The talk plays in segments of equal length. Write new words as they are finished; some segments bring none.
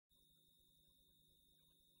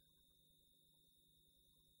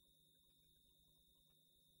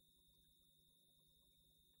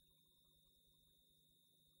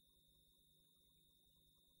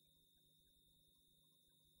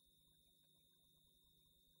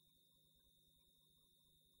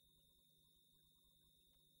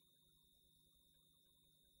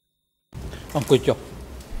អង្គុយចុះ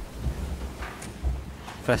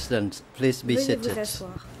President, please be Veuillez vous seated.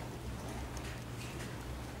 asseoir.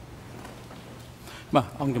 បាទ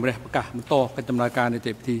អង្គជំរះប្រកាសបន្តកិច្ចដំណើរការនី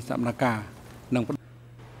តិវិធីសកម្មភាពនិង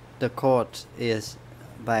The court is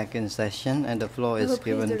back in session and the floor is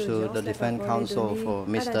given to the defense counsel for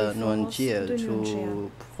Mr. Nguyen Chia to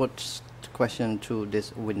put question to this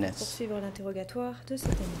witness. Poursuivre l'interrogatoire de ce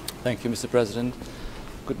témoin. Thank you, Mr. President.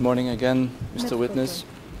 Good morning again, Mr. Witness.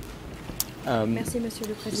 Merci, Monsieur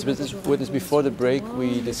le Président. Mr. Witness, before the break, we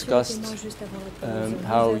discussed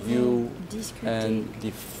how you and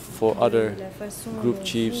the four other group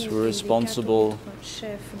chiefs were responsible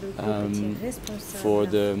for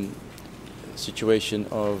the situation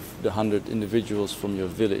of the 100 individuals from your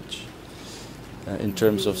village in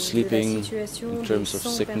terms of sleeping, in terms of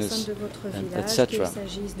sickness, etc.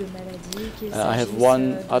 I have one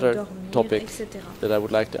other topic that I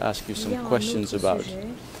would like to ask you some questions about,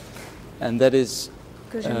 and that is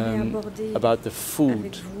about the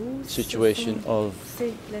food situation of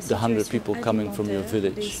the 100 people coming from your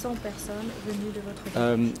village.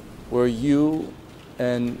 Were you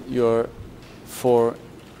and your four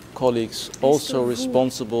colleagues also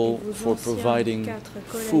responsible for providing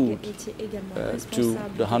food to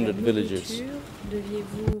the 100 villagers?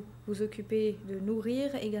 Deviez-vous vous occuper de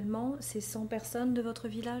nourrir également ces 100 personnes de votre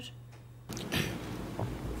village?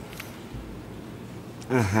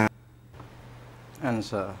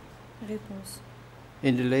 Answer. Réponse.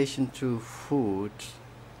 In relation to food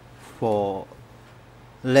for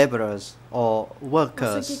laborers or En ce qui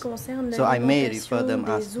workers, concerne so I may l'alimentation refer them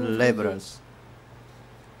as des ouvriers laborers.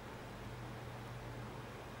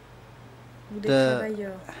 ou des The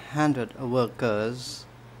travailleurs, 100 workers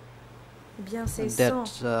eh bien ces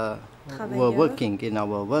 100 that were travailleurs working in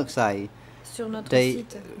our worksite, sur notre they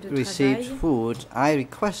site de received travail food. I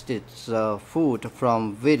requested food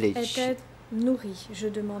from village étaient nourris. Je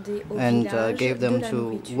demandais au and village gave de them la to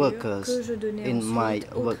nourriture workers que je donnais in my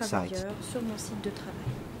ensuite aux worksite. travailleurs sur mon site de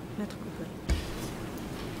travail. Maître Couperet.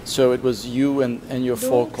 So it was you and your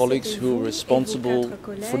four Donc, colleagues c'était who vous were et vos responsible quatre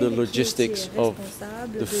collègues for the qui logistics étiez of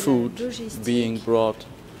responsables the de la food logistique being brought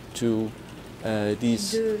to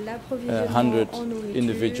these de 100 l'approvisionnement en nourriture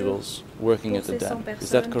individuals working pour at the ces 100 dam. Is that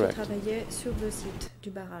personnes qui correct? travaillaient sur le site du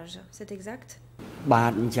barrage. C'est exact? បា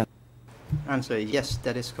ទអញ្ចឹង Answer, yes,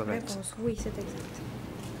 that is correct. Réponse, oui, c'est exact.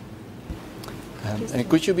 And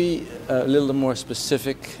could you be a little more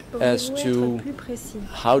specific as Pourriez-vous être to plus précis?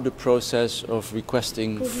 how the process of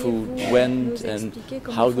requesting food Pourriez-vous went nous and expliquer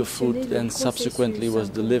comment how the food fonctionnait le then subsequently was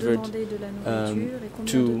processus pour delivered demander de la nourriture et combien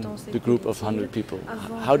de to temps the group of s'écoulait-il 100 people?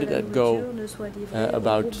 avant How que did la that go nourriture ne soit livrée au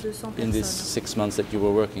about groupe de 100 in these personnes? 6 months that you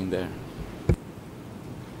were working there?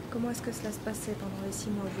 Comment est-ce que cela se passait pendant les 6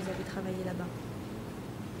 mois où vous avez travaillé là-bas?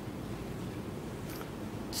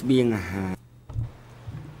 ស្បៀងអាហារ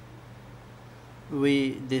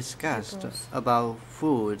We discussed Réponse. about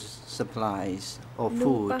food supplies or Nous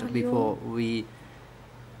food parlions before we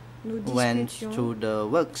Nous went discutions to the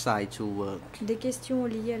work site to work. des questions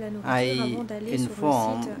liées à la nourriture I avant d'aller sur le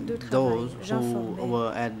informed site de travail. those who J'informais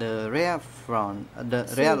were at the rear front, the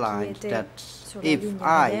ceux rear qui line, étaient that sur la if ligne I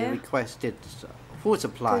arrière requested food que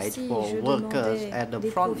supplies si for je workers demandais at the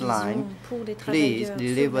des front provisions line, pour des please travailleurs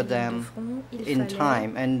deliver sur la ligne them de front, il in fallait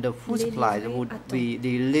time, and the food les supplies livrer would à temps. be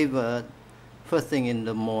delivered first thing in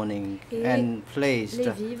the morning Et and placed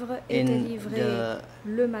les vivres étaient in livrés the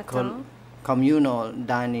le matin communal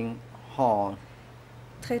dining hall.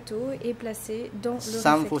 très tôt et placés dans le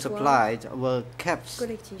Some food réfectoire supplies were kept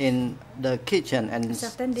collectif. in the kitchen and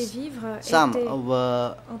Certaines des vivres some étaient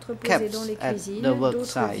were entreposées kept dans les at cuisines, the work d'autres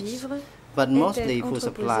sites. vivres But étaient mostly food entreposées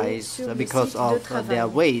supplies, sur le because site de of their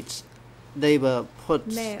travail. weight, they were put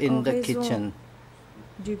Mais in en the raison kitchen.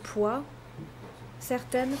 du poids,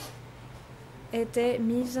 certaines étaient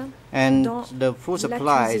mises And dans the food la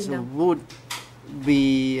supplies cuisine. would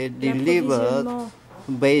be delivered L'approvisionnement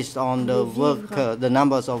based on the des vivres the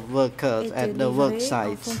numbers of workers était at the work livré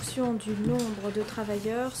en sites. fonction du nombre de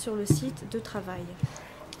travailleurs sur le site de travail.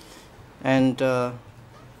 And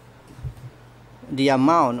the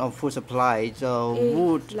amount of food supplies Et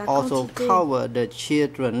would la also quantité cover the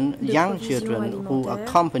children, de young provisions children who alimentaires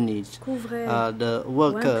accompanied Couvrait the ou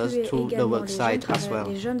workers incluait to the également work site as well.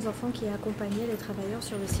 les jeunes enfants qui accompagnaient les travailleurs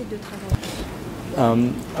sur le site de travail.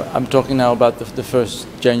 I'm talking now about the first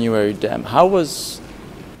January dam. How was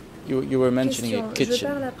you were mentioning Question, a je kitchen?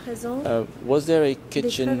 parle à présent Was there a des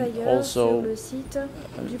kitchen travailleurs sur also le site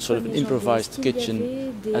du sort of 1er an janvier. improvised Est-ce qu'il y kitchen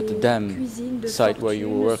avait at the des dam cuisines de site where you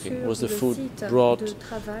were fortune working? Was sur the le food site brought de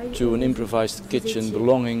travail to où an vous improvised kitchen étiez?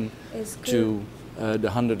 belonging Est-ce que to the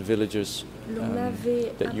 100 villagers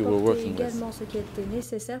that you were working with. également ce qui était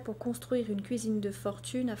nécessaire pour construire une cuisine de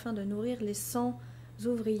fortune afin de nourrir les 100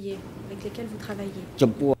 ouvriers avec lesquels vous travaillez.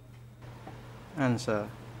 ចំពោះ Answer.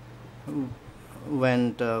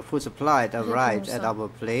 When the food supply arrived at our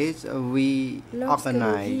place, we Lorsque le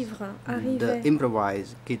organized vivre the arrivait,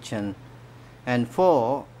 improvised kitchen, and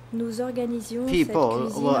 4 nous organisions cette people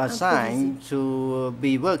cuisine were improvisée. assigned to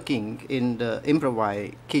be working in the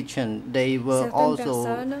improvised kitchen. They were Certaines also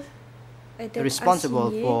personnes étaient responsible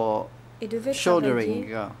assignées for et devaient shouldering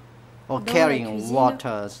travailler or dans la carrying cuisine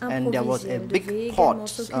waters, and there was improvisée. a Elle big devait pot également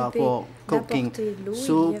s'occuper for cooking d'apporter l'eau. Il y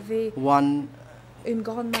soup, avait one une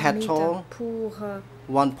grande marmite kettle, pour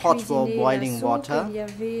one pot for cuisiner boiling la soupe. water, Il y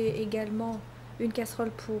avait également une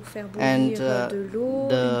casserole pour faire and bouillir de l'eau, une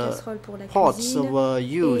the casserole pour la pots cuisine. were Et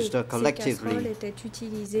used ces collectively. casseroles étaient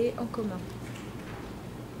utilisées en commun.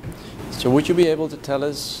 So would you be able to tell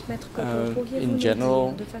us, Maître Coco, pourriez-vous in nous general,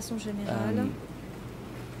 dire de façon générale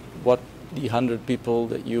what the 100 people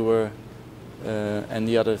that you were and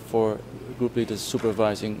the other 4 group leaders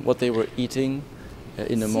supervising, what they were eating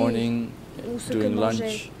in the Si, morning, ou ce que during mangeaient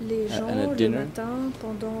lunch, les gens and at le dinner? matin,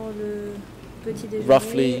 pendant le petit déjeuner,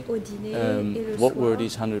 Roughly, au dîner et le what soir. were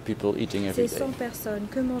these 100 people eating every Ces day? 100 personnes,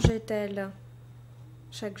 que mangeaient-elles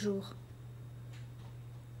chaque jour?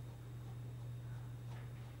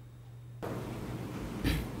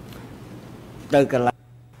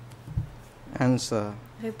 Answer.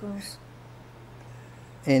 Réponse.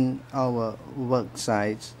 In our work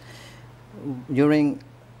sites, during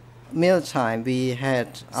mealtime, we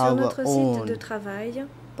had Sur our notre site de own travail,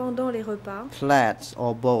 pendant les repas, plates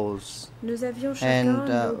or bowls, nous avions chacun and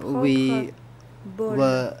nos propres we bols.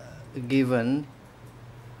 were given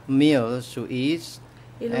meals to eat,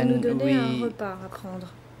 Et l'on nous and donnait un we repas à prendre.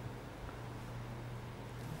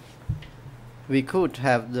 could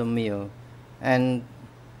have the meal. And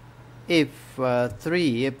if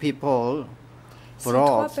 3 people Si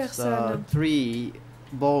brought 3 personnes 3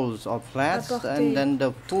 bowls or plates, apportaient and then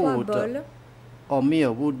the 3 food bols, or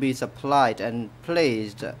meal would be supplied and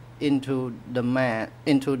placed into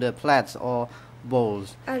the plates or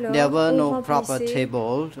bowls. alors There were on no proper remplissait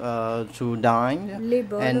tables to dine, les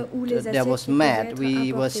bols and ou les there was assiettes qui pouvaient mat. être We were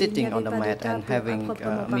apportées. Il n'y sitting on avait the pas de mat and table à having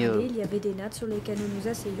proprement a parler. meal. Il y avait des nattes sur lesquelles nous nous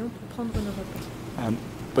asseyions pour prendre nos repas.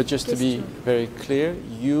 But just to be Question. very clear,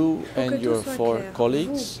 you Pour que and tout your soit 4 clair, colleagues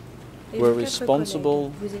vous et were vos 4 responsible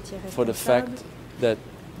collègues, vous étiez for the responsables fact that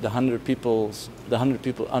the 100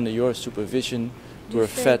 people under your supervision du were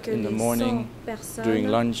fait fed que in the les 100 morning, during personnes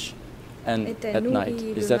lunch, and étaient at night.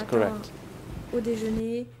 nourries Is le that matin, correct? au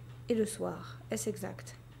déjeuner et le soir. Est-ce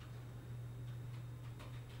exact?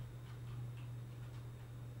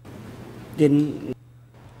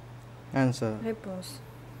 Answer. Réponse.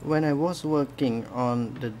 When I was working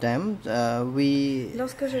on the dam, we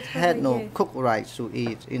Lorsque je had no travaillais cooked rice to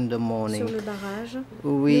eat in the sur morning. le barrage,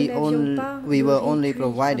 We n'avions pas were de only riz cuit à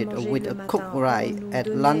provided manger with le a matin. cooked On rice nous at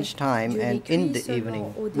donnait lunchtime du and riz in cuit the evening.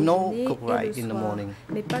 seulement au No déjeuner cooked et rice le in the soir, morning.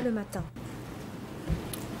 mais pas le matin.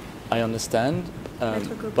 I understand, Maître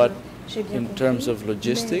Coco, but j'ai bien in compris, terms of mais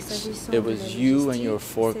logistics, s'agissant it de la was you and your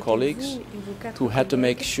logistique, 4 c'était colleagues vous et vos 4 who had to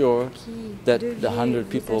make collègues sure qui that the deviez 100 vous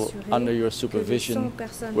people assurer under your que les 100 supervision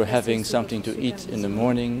personnes were placées having sous something votre to eat in the supervision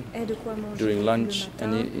morning, aient de quoi manger during le lunch, and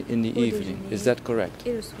matin, in the au evening. déjeuner Is that correct?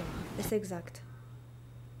 et le soir. Est-ce exact?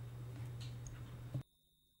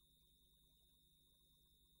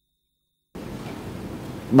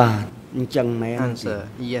 Answer.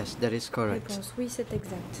 Yes, that is correct. Réponse. Oui, c'est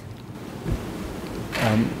exact.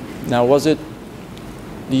 Now, was it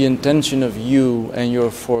the intention of you and your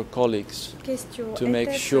 4 colleagues Question. to make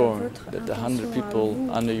Était-ce sure votre that the 100 intention à people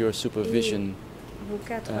vous under your supervision vos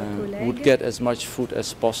 4 would collègues get as much food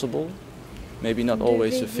as possible? Maybe not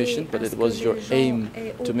always de sufficient, veiller but à it ce was que your les gens aim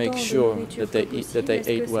aient to make autant de sure nourriture that they que eat, that they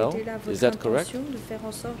possible? ate Est-ce que well. c'était là Is votre that correct? intention de faire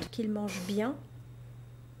en sorte qu'ils mangent bien?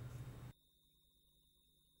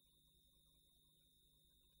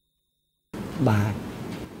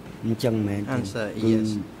 Answer.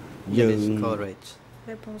 Yes, that is correct.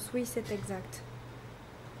 Réponse. Oui, c'est exact.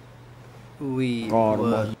 We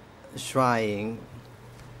were trying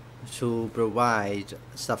to provide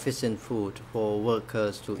sufficient food for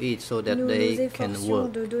workers to eat so that Nous they nous can efforcions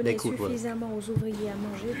work. de They donner could work. suffisamment aux ouvriers à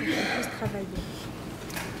manger pour qu'ils puissent travailler.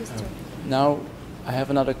 Question. Now, I have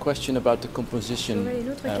another question about the composition J'aurais une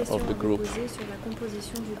autre question of à the vous group. poser sur la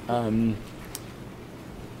composition du groupe.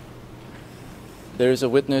 There is a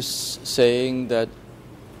witness saying that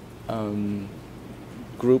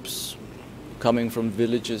groups coming from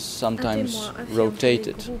villages Un sometimes témoin affirme que les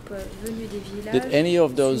rotated. groupes venus des villages Did any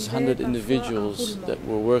of those suivaient 100 parfois un individuals roulement. that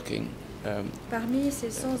were working, Parmi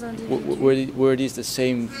ces 100 individus, were these the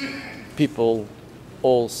same people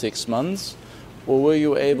all 6 months, or were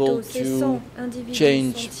you able to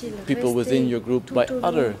change people within your group by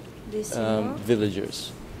other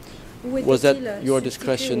villagers? Was that your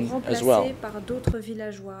discretion as well? Par d'autres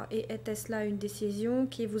villageois, et était-ce là une décision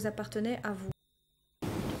qui vous appartenait à vous?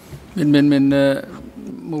 មាន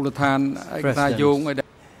មូលដ្ឋានឯកសារយោងឲ្យ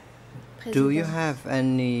Do you have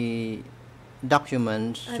any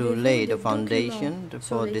documents to lay the foundation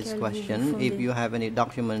for this question? If you have any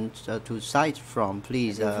documents to cite from,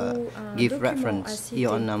 please give reference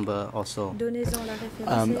here on number also.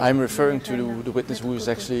 I'm referring to the witness who is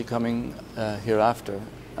actually coming hereafter.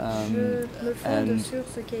 And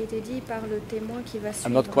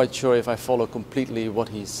I'm not quite sure if I follow completely what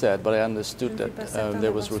he said, but I understood that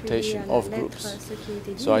there was rotation of groups.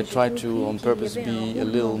 So I tried to, on purpose, be a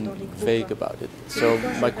little vague about it. So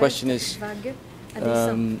my question is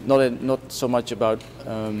not so much about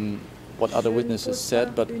what other witnesses said,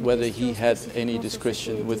 but whether he had any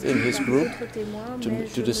discretion within his group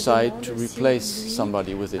to decide to replace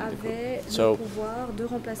somebody within the group. So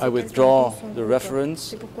I withdraw the reference.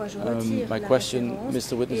 My question,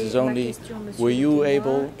 Mr. Witness, is only, were you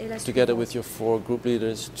able, together with your 4 group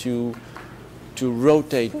leaders, to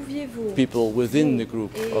rotate people within the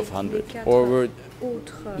group of 100, or were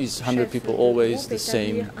these 100 people always the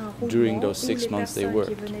same during those 6 months they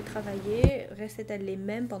worked? Restaient-elles les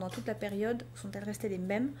mêmes pendant toute la période? Sont-elles restées les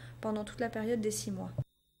mêmes pendant toute la période des 6 mois?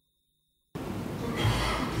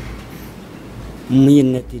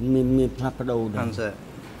 Answer.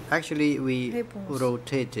 Actually, we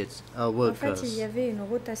rotated our workers. En fait, il y avait une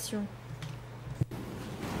rotation.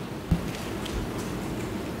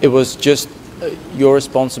 It was just your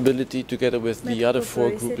responsibility, together with the other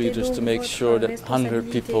 4 group leaders, to make sure that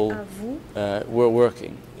 100 people were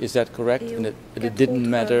working. Is that correct? And it didn't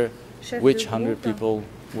matter which 100 people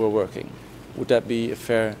were working. Would that be a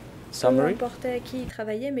fair summary? Peu importait qui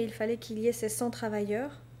travaillait, mais il fallait qu'il y ait ces 100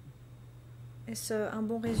 travailleurs. Est-ce un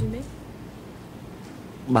bon résumé?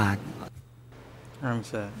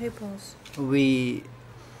 Answer. Réponse. We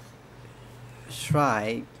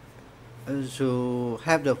try to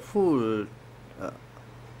have the full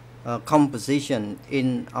composition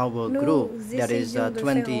in our group. That is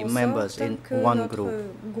 20 members in one group.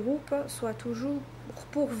 Groupe soit toujours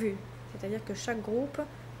pourvu, c'est-à-dire que chaque groupe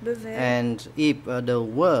devait. And if the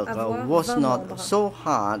work was not so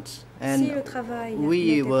hard, and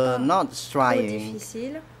we were not striving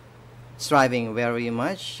very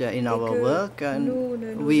much in our work, and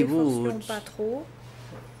we would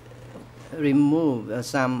remove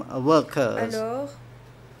some workers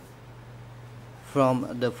from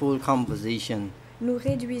the full composition. Nous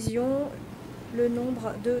réduisions le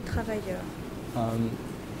nombre de travailleurs.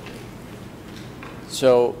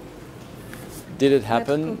 So, did it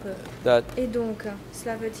happen that Et donc,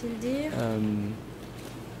 cela veut-il dire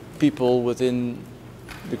people within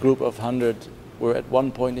the group of 100 were at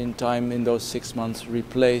one point in time in those 6 months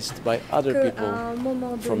replaced by other people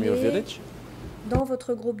from your village? Dans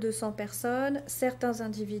votre groupe de 100 personnes, certains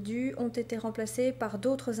individus ont été remplacés par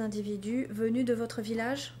d'autres individus venus de votre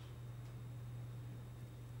village?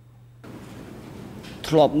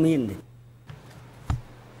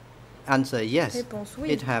 Answer, yes. Réponse,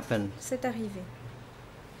 oui. It happened. C'est arrivé.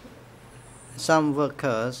 Some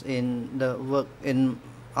workers in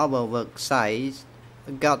our work site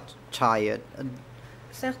got tired.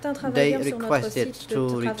 Certains They travailleurs sur notre requested site to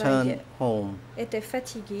de return travail home. étaient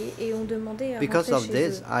fatigués et ont demandé à Because rentrer of chez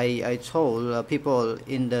this, eux. I told people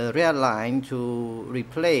in the rear line to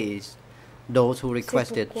replace those who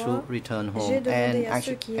requested to return home.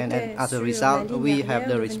 And as a result, we have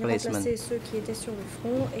the replacement. Ceux qui étaient sur le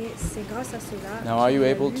front, et c'est grâce à cela Now, are you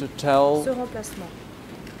able to tell, ce remplacement.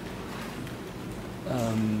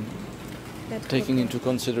 taking into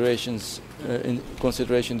consideration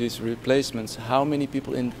these replacements, how many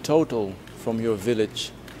people in total from your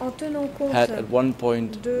village En tenant compte had at one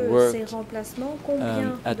point de ces worked remplacements,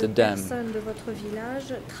 combien at de the dam? personnes de votre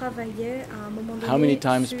village travaillaient à un moment donné How many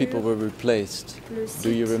times sur people were replaced? le Do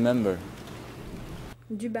you site remember?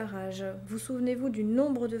 du barrage? Vous souvenez-vous du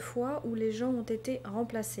nombre de fois où les gens ont été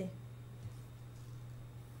remplacés?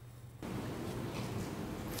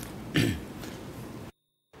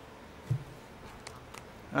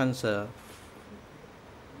 Answer.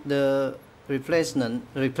 The replacement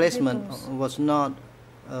was not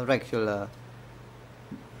regular,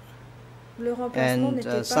 Le remplacement n'était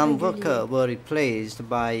and pas some régulier. workers were replaced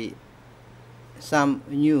by some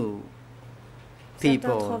new Certains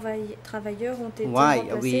people. travailleurs ont été Why remplacés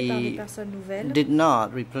par des we personnes nouvelles. did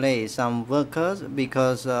not replace some workers?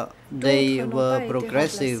 Because they D'autres n'ont were pas été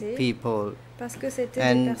progressive remplacés people, parce que c'était des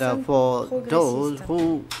and personnes for those progressistes.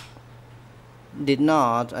 who did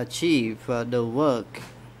not achieve the work,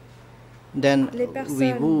 then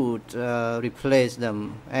we would replace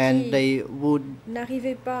them, and they would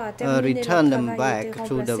return them back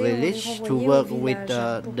to the village to work with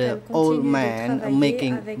the old man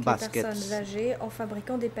making baskets.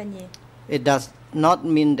 It does not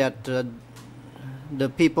mean that the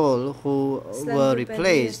people who were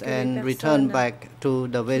replaced and returned back to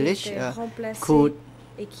the village could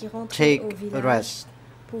take rest.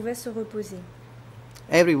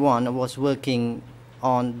 Everyone was working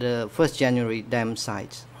on the 1st January dam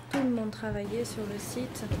site. Tout le monde travaillait sur le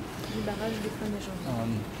site du barrage du 1er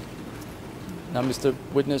janvier. Now, Mr.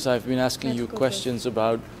 Witness, I've been asking you questions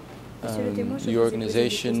about the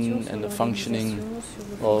organization and the functioning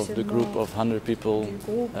of the group of 100 people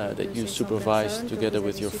that you supervised together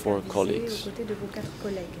with your 4 colleagues.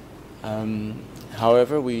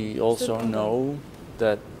 However, we also know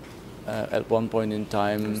that at one point in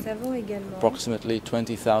time, approximately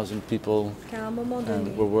 20,000 people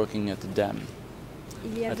were working at the dam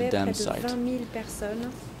site.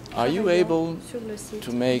 Are you able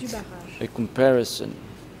to make a comparison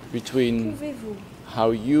between how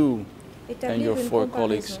you and your 4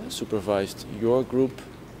 colleagues supervised your group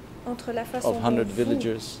of 100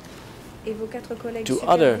 villagers to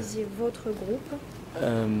other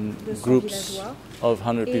groups of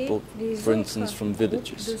 100 people, for instance, from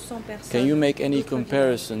villages? Can you make any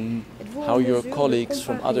comparison how your colleagues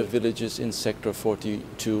from other villages in Sector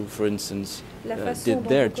 42, for instance, did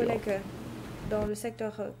their job? Dans le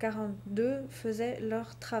secteur 42 faisaient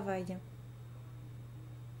leur travail.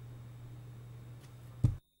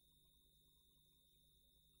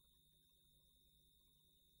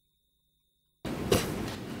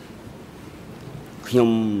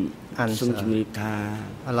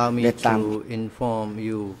 Allow me to inform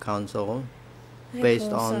you, Council,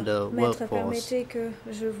 based on the workforce.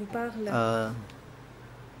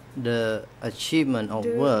 The achievement of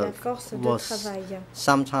work was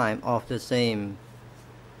sometimes of the same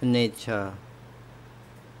nature.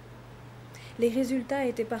 Les résultats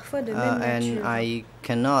étaient parfois de même nature. And I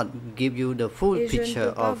cannot give you the full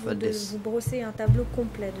picture of this. Vous brosser un tableau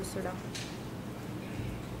complet de cela.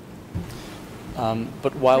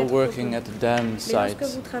 But while working at the dam site,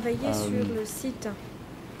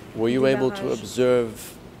 were you able to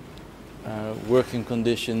observe working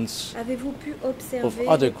conditions of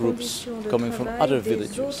other groups coming from other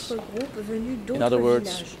villages? In other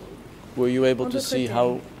words, were you able to see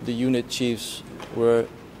how the unit chiefs were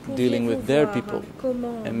dealing with their people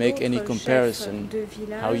and make any comparison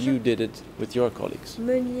how you did it with your colleagues?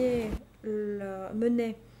 Menaient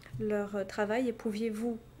leur travail et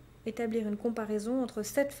pouviez-vous établir une comparaison entre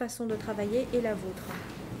cette façon de travailler et la vôtre?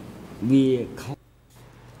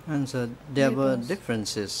 And so there were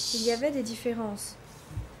differences. Il y avait des différences.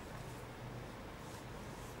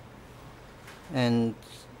 And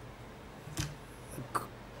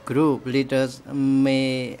group leaders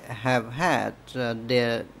may have had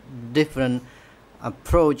their different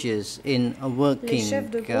approaches in a working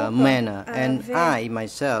manner, and I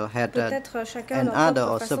myself had another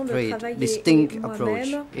or separate, distinct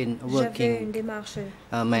approach in a working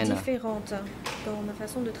manner. Différente dans ma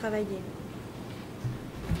façon de travailler.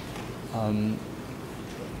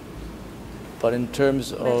 But in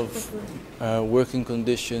terms of working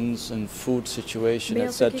conditions and food situation,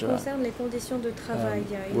 etc.,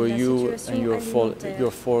 were you and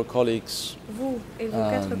your 4 colleagues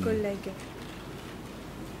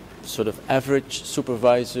sort of average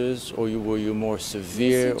supervisors, or were you more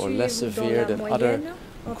severe or less severe than other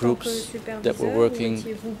groups that were working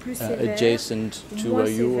adjacent to where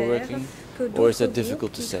you were working? Or is that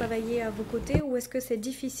difficult to say? Travailler à vos côtés, ou est-ce que c'est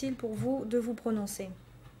difficile pour vous de vous prononcer?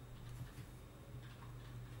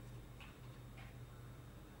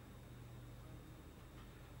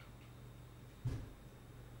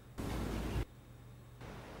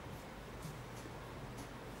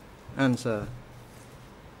 Answer.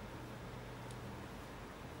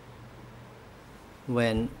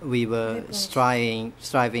 When we were striving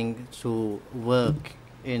to work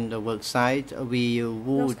in the work site, we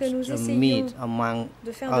would meet among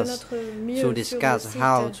us to discuss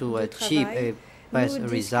how to achieve a best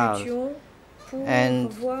result,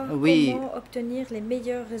 and we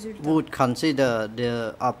would consider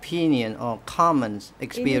the opinion or comments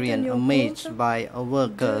experience made by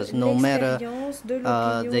workers, no matter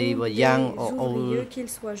they were young or old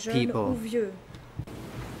people.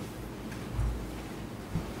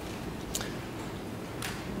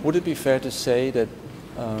 Would it be fair to say that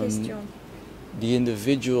the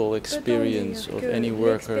individual experience of any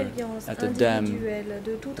worker at the dam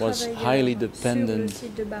was highly dependent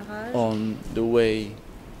on the way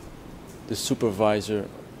the supervisor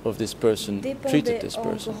of this person treated this dépendait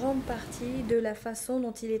en person. grande partie de la façon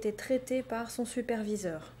dont il était traité par son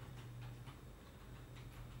superviseur.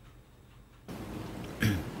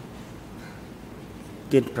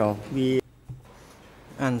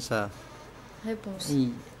 Answer. Réponse.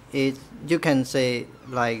 You can say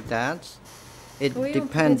like that. It Oui, on pourrait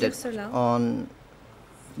depended dire cela. on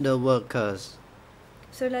the workers.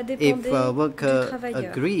 Cela If dépendait a du worker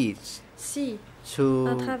travailleur. agrees Si un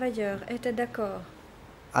to travailleur était d'accord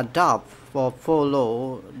adopt or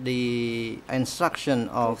follow the instruction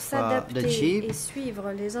pour of the s'adapter chief, et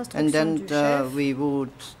suivre les and instructions then du chef, we would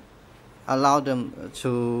allow them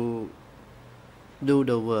to do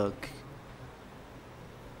the work.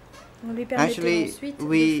 on lui permettait Actually, ensuite de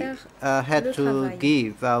we faire had le to travail.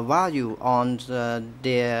 give value on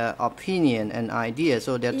their opinion and ideas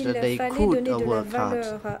so that Il they fallait could donner de la work hard.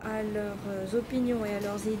 valeur à leurs opinions et à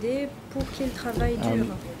leurs idées pour qu'ils travaillent dur.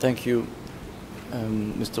 Thank you,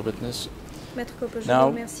 Mr. Witness. Maître Coppe, je Now,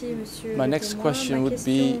 vous remercie, monsieur My le next témoin. question Ma would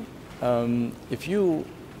question be, if you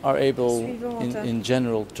are able, suivante. in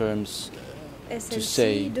general terms, est to celle-ci,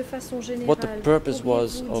 say de façon générale, what the purpose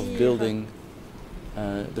was pourriez-vous of dire building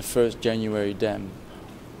the first January dam.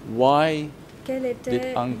 Why quel did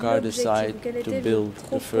était Ankar l'objectif, decide quel to était le build the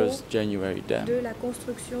propos first January dam? de la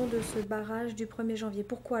construction de ce barrage du 1er janvier?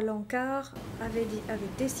 Pourquoi l'Ankar avait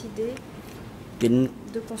décidé de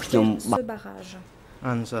construire ce barrage?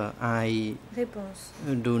 Answer. I Réponse.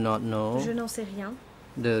 do not know Je n'en sais rien.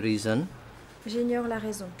 the reason. J'ignore la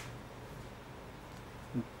raison.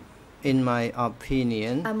 In my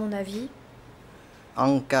opinion, À mon avis,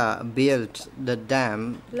 Ankar built the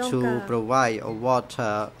dam to L'Ankar provide water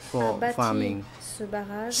a for bâti farming. ce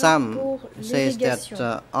barrage Some pour says l'irrigation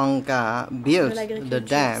that Ankar de built the l'agriculture.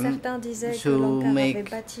 dam Certains disaient que to l'Ankar avait make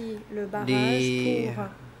bâti le barrage the pour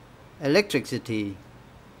electricity,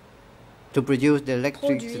 to produce the produire de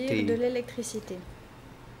electricity. l'électricité.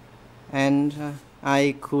 And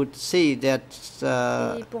I could see that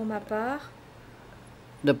Et pour ma part,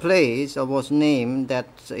 the place was named that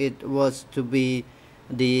it was to be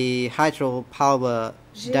the hydropower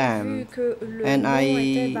j'ai dam. vu que le And nom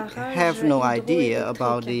était I barrage have no idea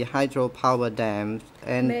about the hydroélectrique. hydropower dams.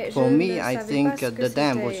 And Mais for je me, ne I savais think pas ce que the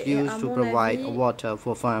dam was c'était. Et à used to mon provide avis, water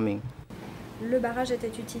for farming. Le barrage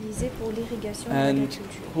était utilisé pour l'irrigation de And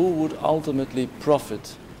l'agriculture. who would ultimately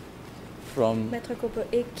profit from Maître Coppe,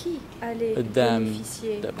 et qui allait a dam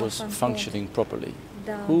bénéficier that en was fin de compte functioning properly?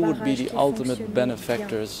 d'un Who would be barrage the qui ultimate fonctionnait bien?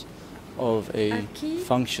 benefactors of a À qui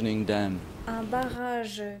functioning dam? un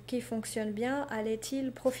barrage qui fonctionne bien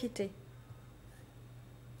allait-il profiter?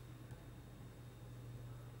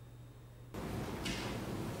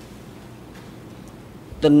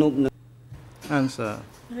 Answer.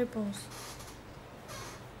 Réponse.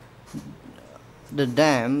 The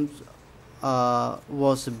dam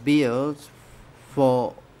was built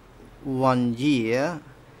for 1 year.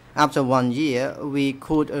 After 1 year, we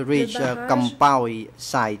could reach barrage Kampawi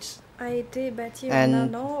site. A été bâti en And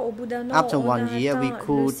un an. Au bout d'un an, After on a 1 year, we atteint le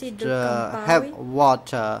could site de have Kampawi.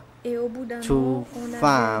 water. Et au bout d'un to an, on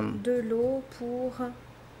farm. avait de l'eau pour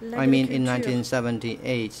I mean, in l'agriculture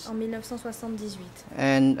 1978. en 1978.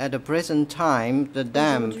 And at the present time, the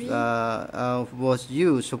dam Aujourd'hui, was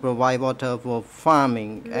used to provide water for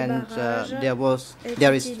farming, le and barrage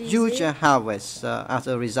there is utilisé huge harvest as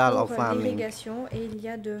a result of pour farming. l'irrigation et il y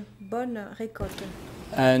a de bonnes récoltes.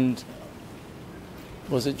 And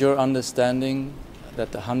was it your understanding that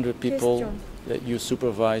the 100 people Question. that you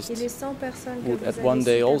supervised Et les 100 personnes que would vous at avez one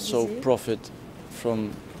day also supervisées profit from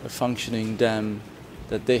a functioning dam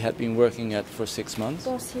that they had been working at for 6 months?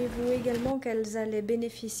 pensiez-vous également qu'elles allaient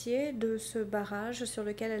bénéficier de ce barrage sur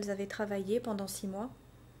lequel elles avaient travaillé pendant 6 mois?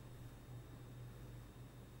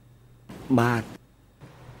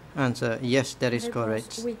 Answer: yes, that is Réponse,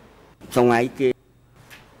 correct. oui.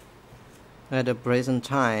 At the present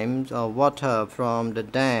time, water from the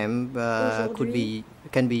dam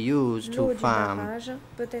can be used L'eau to du farm. barrage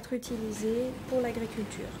peut être utilisée pour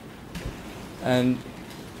l'agriculture. And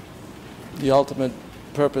the ultimate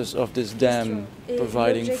purpose of this dam Et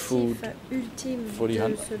providing l'objectif food ultime for the,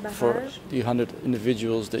 de ce for barrage, the 100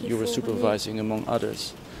 individuals that qui you were fournit- supervising among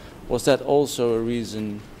others, was that also a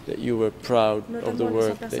reason that you were proud of the notamment les 100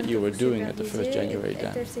 work personnes that que you were vous doing at the first supervisiez, January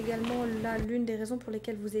dam? est-elle également là l'une des raisons pour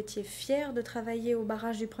lesquelles vous étiez fier de travailler au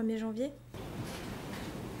barrage du 1er janvier?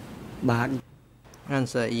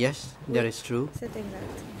 Answer: yes, that is true. C'est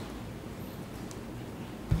exact.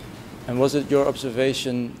 And was it your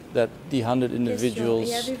observation that the 100 Question. individuals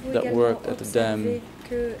Et avez-vous that également worked at the dam observé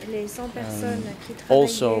que les 100 personnes qui travaillaient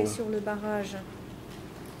also sur le barrage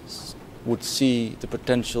would see the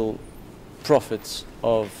potential profits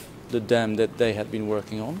of the dam that they had been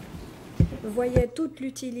working on. Voyaient toute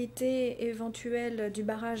l'utilité éventuelle du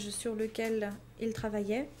barrage sur lequel ils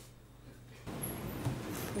travaillaient.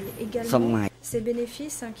 Et également ces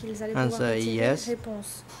bénéfices qu'ils allaient pouvoir retirer. Yes.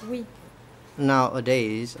 Réponse oui.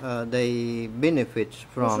 Nowadays, they benefit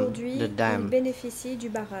from the dam. Ils bénéficient du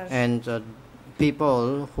barrage. And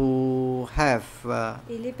people who have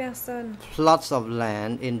et les personnes plots of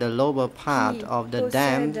land in the lower part of the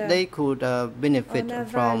dam, they could benefit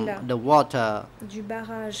from the water du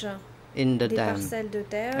barrage in the dam. De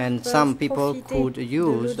terre, and some people could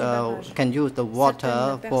use can use the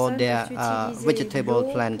water for their vegetable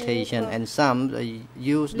plantation, and some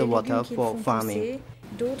use the water for farming.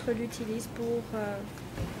 D'autres l'utilisent pour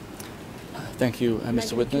Thank you,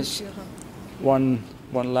 Mr. Witness. One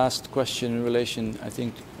last question in relation, I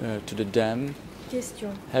think, to the dam.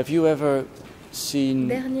 Question. Have you ever seen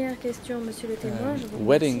Dernière question, Monsieur le témoin,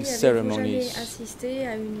 wedding ceremonies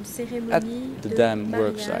at the dam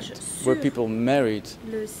work site, where people married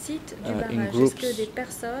in groups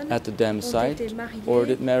at the dam site, or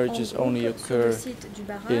did marriages only occur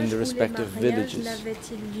in the respective villages?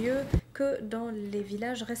 N'avait-il lieu que dans les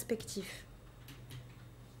villages respectifs?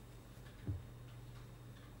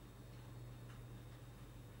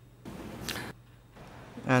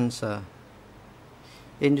 Answer.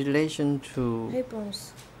 In relation to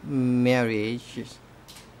Réponse. Marriage,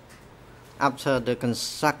 after the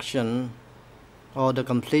construction or the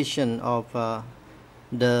completion of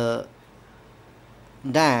the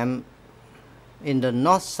dam in the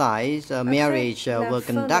north side, marriage were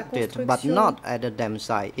conducted, but not at the dam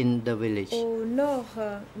site, in the village. Au nord,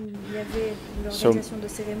 il y avait l'organisation de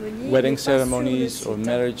cérémonies. Wedding ceremonies or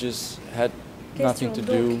marriages had nothing to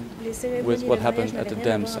do with what happened at the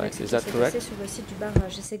dam site. Is that correct? Sur le site du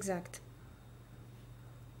barrage, c'est exact.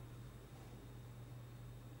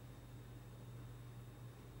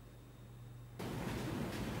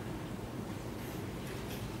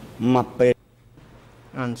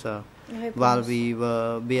 Answer. While we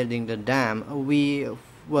were building the dam, we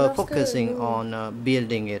were focusing on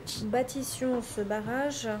building it. Bâtissions ce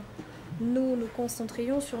barrage, nous nous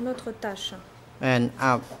concentrions sur notre tâche. And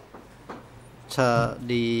after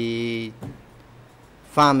the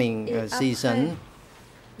farming season,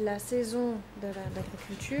 la saison de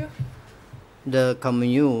l'agriculture, the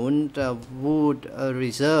commune would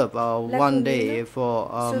reserve one day for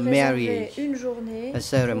a marriage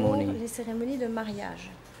ceremony. Pour les cérémonies de mariage.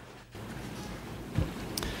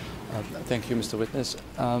 Thank you, Mr. Witness.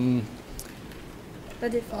 I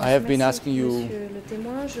have been asking you le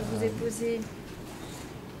témoin, je vous ai posé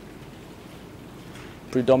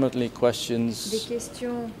predominantly questions des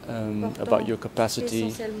questions about your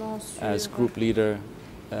capacity as group leader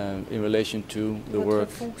in relation to the work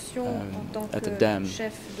at the dam.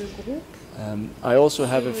 I also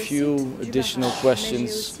have a few additional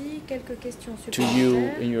questions to you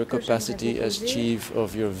in your capacity as chief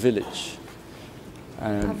of your village,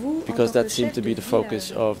 because that seemed to be the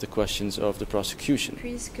focus of the questions of the prosecution.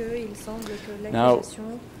 Now,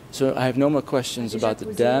 so I have no more questions about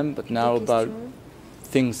the dam, but now about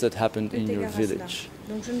things that happened in your village.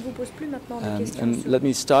 And let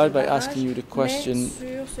me start by asking you the question,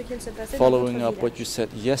 following up what you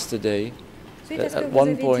said yesterday, that at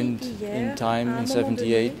one point in time, in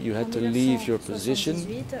 1978, you had to leave your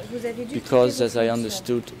position because, as I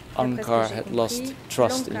understood, Ankar had lost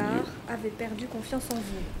trust in you.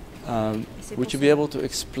 Would you be able to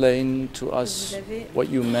explain to us what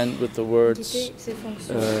you meant with the words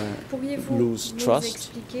lose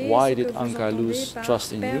trust? Why did Ankar lose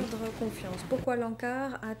trust in you? Pourquoi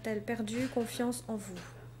l'Ankar a-t-elle perdu confiance en vous?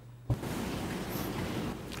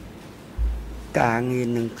 I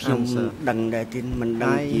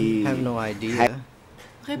have no idea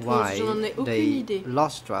why they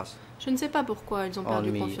lost trust Je ne sais pas pourquoi ils ont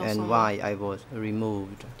perdu confiance en moi. I was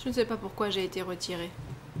removed. Je ne sais pas pourquoi j'ai été retiré.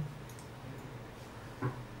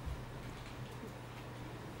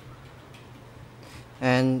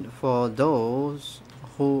 And for those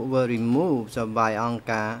who were removed by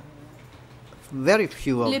Ankar, very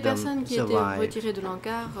few of Les them personnes qui survived. étaient retirées de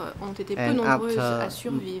l'Ankar ont été peu nombreuses à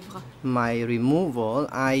survivre. My removal,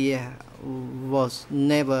 I was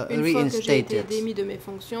never Une fois que j'ai été reinstated. démis de mes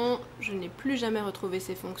fonctions, je n'ai plus jamais retrouvé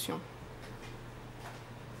ces fonctions.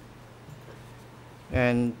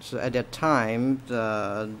 And at that time,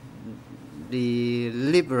 the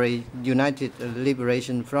United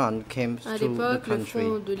Liberation Front came À to the l'époque, le country.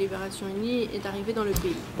 Front de Libération Unie est arrivé dans le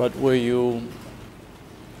pays. But were you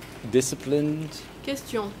disciplined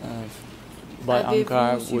Question. by Avez-vous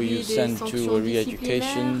Ankar? Were subi you des sent to sanctions a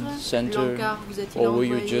re-education disciplinaires? center, L'Ankar vous a-t-il or were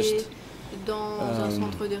you envoyé just dans un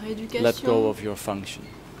centre de let go rééducation? of your function?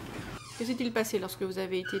 Que s'est-il passé lorsque vous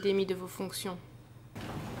avez été démis de vos fonctions?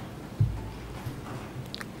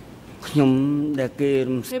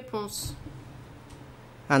 Réponse.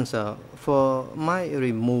 Answer. For my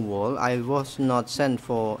removal, I was not sent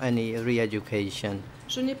for any re-education.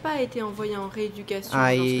 Je n'ai pas été envoyé en rééducation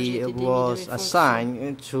lorsque j'ai été démis de mes was fonctions.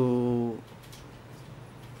 assigned to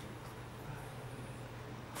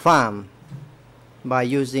farm by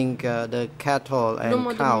using the cattle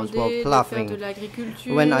and cows for ploughing.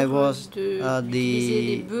 When I was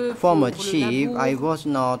the former chief, I was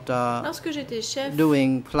not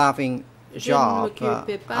doing ploughing job.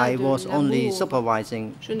 I was only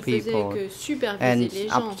supervising people. And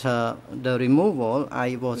after the removal,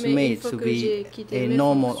 I was made to be a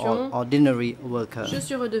normal or ordinary worker. Je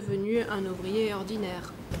suis redevenu un ouvrier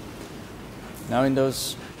ordinaire. Now in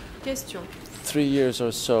those Question. 3 years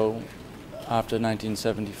or so after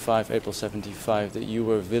 1975, April 75, that you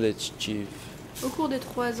were village chief, Au cours des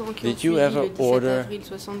 3 ans qui ont did you suivi ever le 17 order avril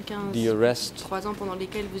 75, the arrest 3 ans pendant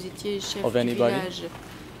lesquels vous étiez chef of du anybody? village,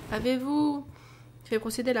 avez-vous fait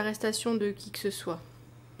procéder à l'arrestation de qui que ce soit?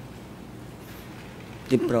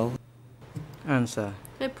 Answer.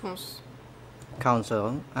 Réponse.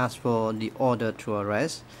 Counsel asked for the order to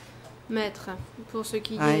arrest. Maître, pour ce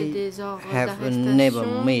qui est des ordres have never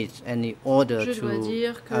d'arrestation, made any order je dois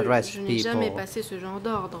dire to que arrest je n'ai jamais people. passé ce genre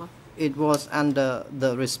d'ordre. It was under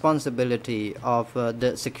the responsibility of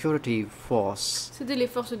the security force C'était les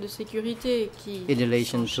forces de sécurité qui in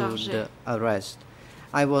relation s'en to chargeaient. the arrest.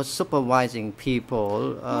 I was supervising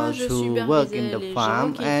people Moi, je to work in supervisais the les farm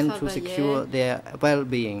gens qui and to travaillaient. secure their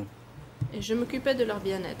well-being. Et je m'occupais de leur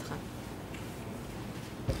bien-être.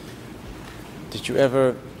 did you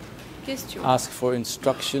ever Question. ask for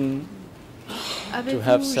instruction to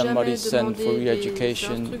have Avez-vous somebody jamais sent for demandé des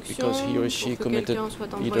re-education because he or she instructions pour que committed quelqu'un soit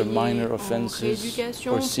either envoyé minor en offenses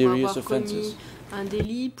rééducation or pour serious avoir offenses? commis un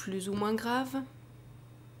délit plus ou moins grave?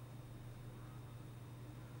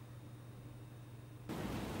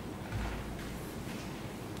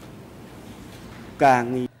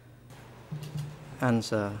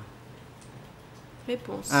 Answer.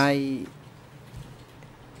 Réponse. I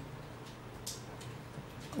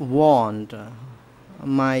warned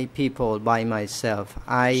my people by myself.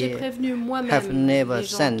 J'ai I prévenu have moi-même never les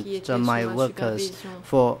gens sent qui étaient sous my ma workers supervision.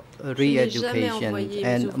 for n'ai jamais re-education, envoyé mes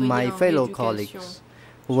and ouvriers my en fellow rééducation. colleagues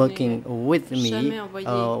Je n'ai working with me jamais envoyé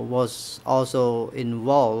was also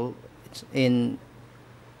involved in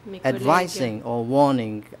Mes advising or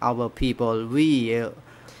warning our people. We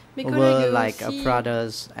Mes were collègues like aussi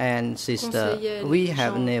brothers and sisters. conseillaient We les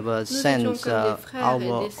have gens. never Nous sent étions comme des frères et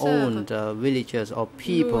our des sœurs. own villagers or Nous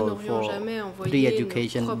people n'aurions for jamais envoyé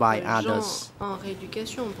re-education nos by propres gens others. en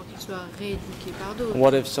rééducation pour qu'ils soient rééduqués par d'autres.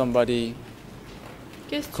 What if somebody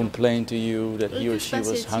Question. complained to you that he Que or se she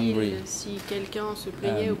was hungry, passait-il si quelqu'un se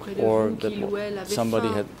plaignait auprès de or vous that qu'il ou elle avait somebody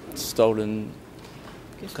faim? had stolen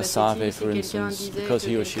Que se cassave, passait-il si for quelqu'un instance, disait because que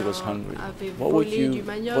he or she was quelqu'un hungry? avait What would volé du you,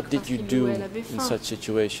 manioc what did parce you qu'il do ou elle avait in faim? such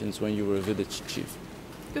situations when you were a village chief?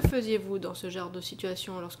 Que faisiez-vous dans ce genre de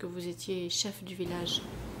situation lorsque vous étiez chef du village?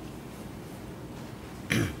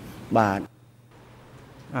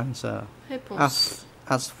 Answer. Réponse.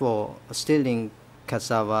 As for stealing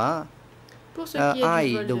cassava, Pour ce qui est du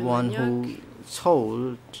I, vol the de one manioc, who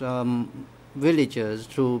told villagers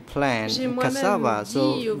to plant j'ai moi-même cassava,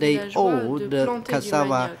 so dit aux they villageois owed de the planter du cassava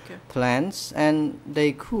manioc. plants and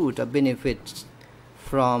they could benefit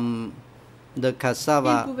from the Ils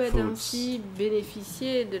cassava pouvaient fruits. ainsi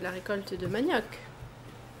bénéficier de la récolte de manioc.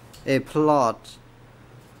 A plot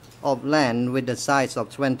of land with the size of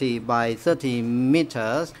 20 by 30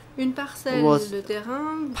 meters Une parcelle was de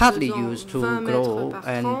terrain partly faisant used to 20 grow mètres par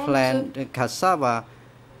and 30 plant cassava,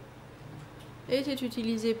 était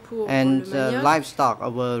utilisée pour and le manioc. livestock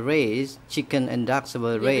were raised, chicken and ducks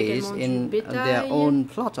were Il y avait raised également in du their bétail, own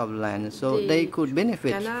plot of land, so des they could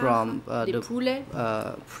benefit canards, from des the poulets.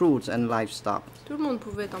 fruits and livestock. Tout le monde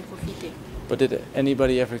pouvait en profiter. But did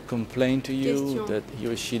anybody ever complain to you Question. that he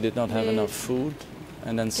or she did not have Mais enough food,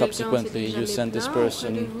 and then Quelqu'un subsequently s'est-il you jamais sent this plaint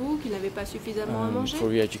auprès de person vous qu'il n'avait pas suffisamment à manger? for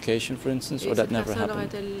re-education, for instance, Et or that cette never personne happened?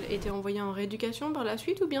 aurait-elle été envoyée en rééducation par la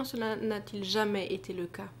suite ou bien cela n'a-t-il jamais été le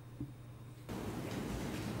cas?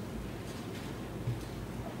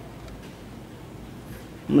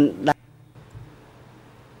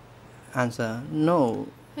 Answer: No,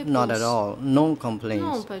 Réponse. not at all. No Non,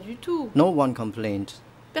 complaints. pas du tout. No one complained.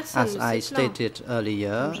 Personne As ne I s'est plaint. stated earlier,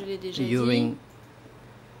 Comme je l'ai déjà during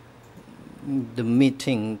the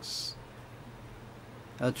meetings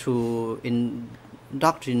to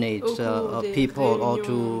indoctrinate Au cours des people or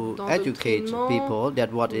to réunions educate d'endoctrinement people,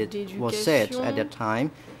 that what ou it was said at d'éducation, that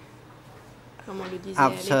time, comme on le disait à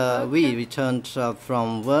after l'époque. we returned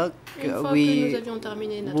from work, Une fois que we nous avions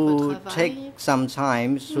terminé notre would take travail, some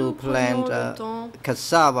time to nous prenions plant le temps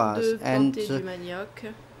cassavas, de and planter du manioc.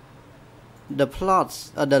 the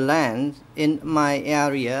plots, the land in my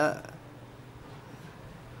area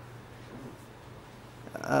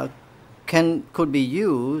could be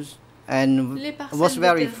used and Les parcelles was de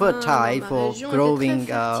very terrain fertile dans ma for région étaient growing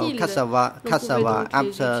très fertiles. cassava. On pouvait donc les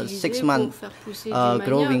After utiliser 6 pour months faire pousser du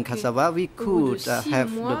growing manioc. cassava, we Au bout de could 6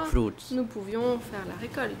 have mois, the fruits. nous pouvions faire la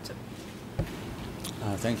récolte.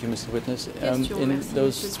 Thank you, Mr. Witness. Question, In merci,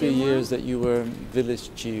 those Monsieur le 3 témoin. years that you were village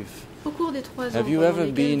chief, Au cours des 3 ans have you pendant ever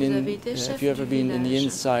lesquels been vous in? avez été chef Have you ever du been in the village,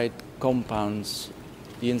 inside compounds,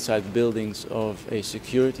 the inside buildings of a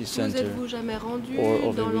security vous center? êtes-vous jamais rendu or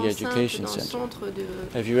of a dans l'enceinte re-education d'un center? centre de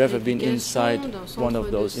Have you ever been rééducation, inside d'un one centre of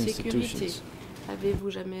de those sécurité? institutions? Avez-vous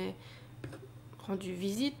jamais rendu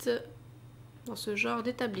visite dans ce genre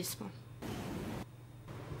d'établissement?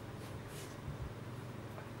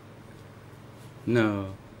 No,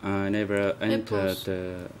 I never entered Réponse.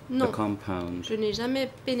 the Non. compound. Je n'ai jamais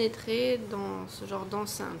pénétré dans ce genre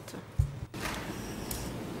d'enceinte.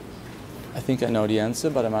 I think I know the answer,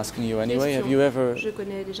 but I'm asking you anyway. Have Question. you ever Je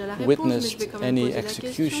connais déjà la réponse, mais je vais witnessed quand même any poser la question.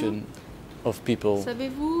 execution of people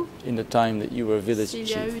Savez-vous in the time that you were village s'il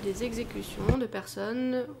y a chief? eu des exécutions de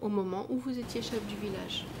personnes au moment où vous étiez chef du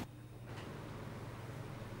village?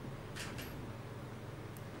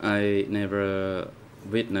 I never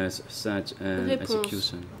witnessed such an Réponse.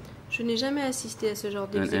 execution. Je n'ai jamais assisté à ce genre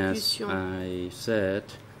And as d'exécution. I said,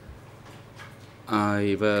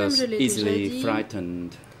 I Comme was je l'ai déjà easily dit,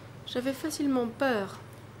 frightened, J'avais facilement peur.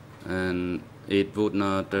 and it would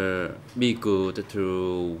not be good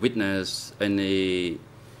to witness any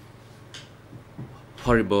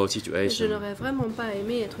horrible Et je situation. n'aurais vraiment pas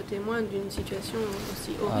aimé être témoin d'une situation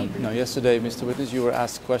aussi horrible. Now, yesterday, Mr. Witness, you were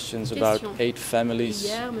asked questions about Question. 8 families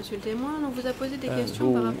Hier, monsieur le témoin, on vous a posé des who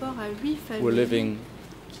questions par rapport à 8 were familles living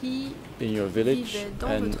qui in your village vivaient dans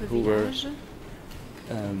and votre who were, village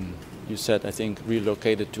you said, I think,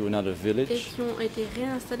 relocated to another et village. qui ont été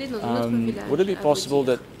réinstallés dans un autre village. Would it be à vrai possible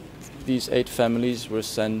dire. that these 8 families were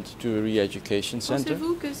sent to a re-education center?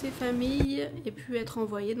 Pensez-vous que ces familles aient pu être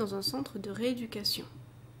envoyées dans un centre de rééducation?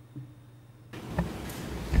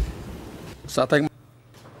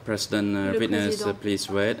 President, Le witness, président. please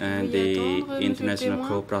wait, and Veuillez the attendre, monsieur le international témoin.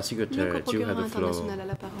 co-prosecutor, Le you have co-procureur the floor. international a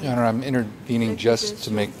la parole. Your Honor, I'm intervening just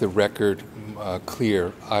to make the record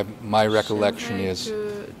clear. My recollection J'aimerais is que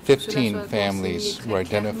cela 15 soit families renseigné were très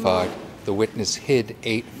clairement. identified. The witness hid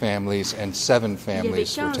 8 families and 7 Il y avait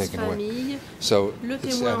families were 15 taken away. familles. So Le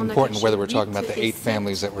it's témoin en a important caché whether we're talking 8 about the et 8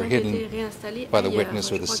 families 7 that were ont été hidden réinstallés by the ailleurs.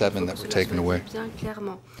 witness or Je the crois 7 qu'il faut that que were cela taken soit away. dit bien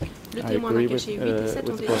clairement. Le I témoin en a agree caché 8 et 7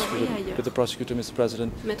 ont été envoyés ailleurs. with the prosecutor, Mr.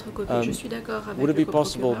 President. Maître Copé, je suis d'accord avec Would it le be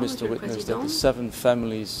possible, co-procureur, Mr. monsieur le Witness, that président. the 7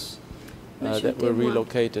 families Monsieur that le were témoin,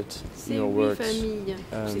 relocated, Ces in your 8 words, familles,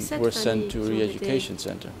 ces 7 were familles sent to a qui ont été re-education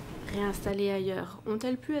center? réinstallées ailleurs,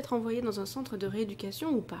 ont-elles pu être envoyées dans un centre de rééducation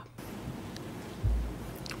ou pas?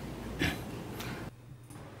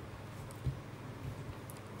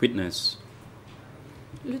 Witness.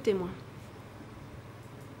 Le témoin.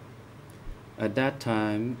 At that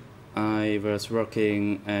time, I was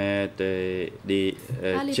working at the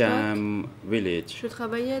À l'époque, Cham village. Je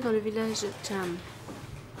travaillais dans le village Cham.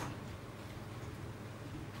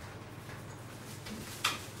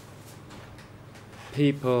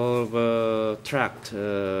 People were tracked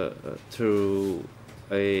through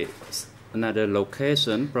another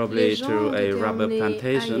location, probably Les gens through ont a été rubber emmenés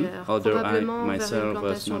plantation, ailleurs, although I probablement vers une myself was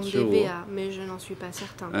plantation not de sure. DBA, mais je n'en suis pas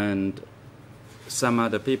certain. And some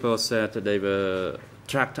other people said they were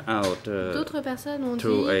tracked out D'autres personnes ont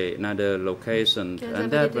to dit another location, qu'elles and avaient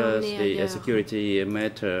that été was emmenées the ailleurs. security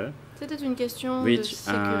matter, C'était une question de which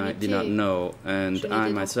I did not sécurité. know, and Je n'étais I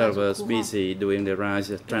donc myself pas au was courant. busy doing the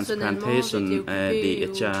rice Personnellement, transplantation j'étais at occupée the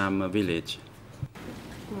au- Cham village.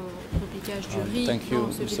 Au repiquage du riz Thank you,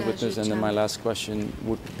 dans ce Mr. village Witness. And then my Cham. last question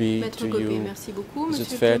would be Maître to Copé, you. merci beaucoup, Is it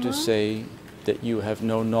monsieur fair le to témoin. say that you have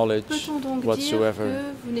no knowledge Peut-on donc dire whatsoever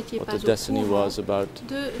que vous n'étiez what pas the au destiny courant was about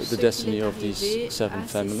de the ce qui destiny est of arrivé these 7 à ces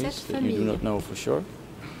families, 7 that you do familles? not know for sure?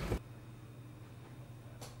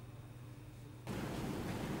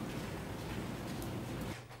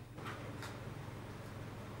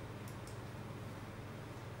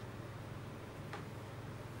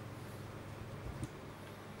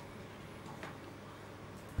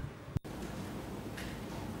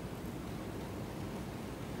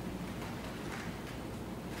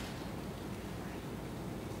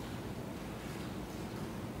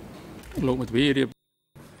លោកមកទ្វីរៀប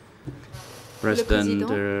President, président.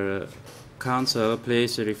 Council,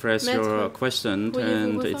 please refresh your question,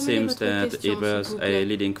 and it seems that it was a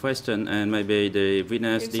leading question, and maybe the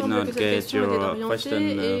witness did not get your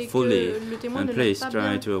question fully, and please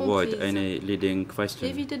try to avoid any leading question.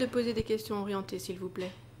 Évitez de poser des questions orientées, s'il vous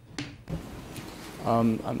plaît.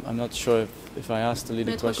 I'm not sure if I asked the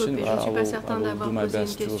leading question. Je ne suis pas certain d'avoir posé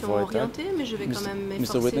une question orientée, mais je vais quand même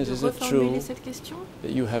m'efforcer de reformuler cette question.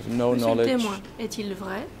 You have no Monsieur le knowledge témoin, est-il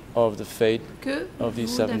vrai of the fate que of these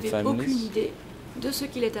vous 7 n'avez families? aucune idée de ce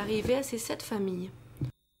qu'il est arrivé à ces 7 familles?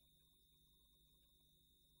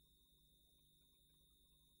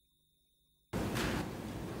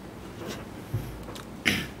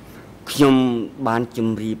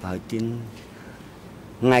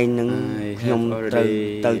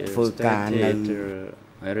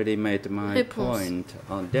 I already made my point.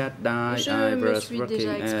 On that day, I was working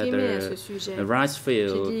at a rice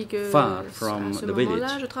field far from the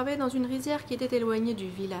village. Je travaillais dans une rizière qui était éloignée du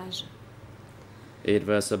village. It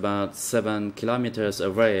was about 7 kilometers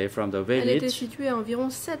away from the Elle était village. située à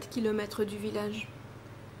environ 7 kilomètres du village.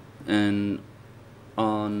 And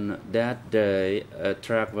on that day, a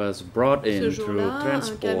truck was brought in Ce to jour-là, un camion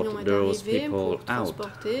transport est those arrivé people pour out.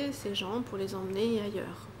 transporter ces gens, pour les emmener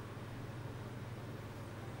ailleurs.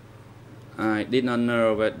 I did not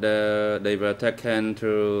know whether they were taken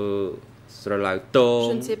to Sri Je ne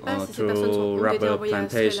Lanka sais pas or si ces personnes ont to été rubber envoyées à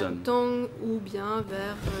Sri plantation. Lanka ou bien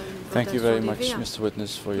vers une Thank you very plantation much, des Mr.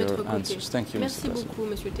 Witness, for Maître your Gauthier. answers. Thank you, Merci Mr. President. beaucoup,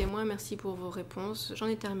 Monsieur le témoin. Merci pour vos réponses. J'en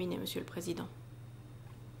ai terminé, Monsieur le Président.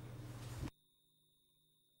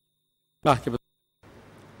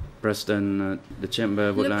 President, the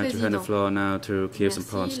chamber would Le like to hand the Président. floor now to Kyo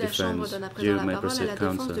Sampon's Merci. La Chambre defense. donne à présent You la may parole à proceed, la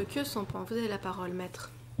défense counsel. de Kyo Sampan. Vous avez la parole,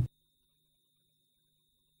 maître.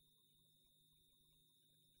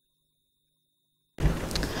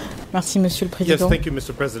 Merci, Monsieur le Président. Yes, thank you,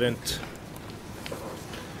 Mr. President.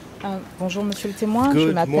 Bonjour, Monsieur le témoin. Je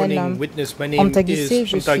Good m'appelle morning, witness. My name Anta is Guissé.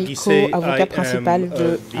 Je Anta suis Guissé. co-avocat I principal am,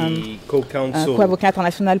 de the co-counsel co-avocat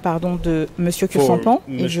international de Monsieur Kyo for Sampan,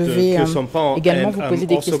 et je Mr. vais Kyo Sampan, également and vous I'm poser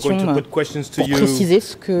des also going to questions put questions to pour you préciser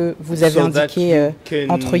ce que vous avez so that indiqué you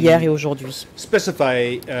can entre hier et aujourd'hui.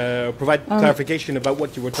 specify, provide clarification about what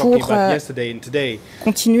you were talking Pour about yesterday and today.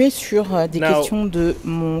 continuer sur des Now, questions de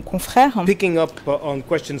mon confrère Picking up on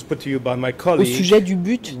questions put to you by my au colleague sujet du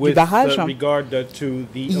but du with barrage, regard to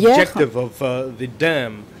the Hier, objective of the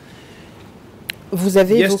dam. vous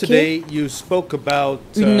avez évoqué Yesterday, you spoke about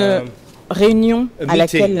une réunion a à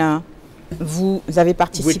laquelle meeting vous avez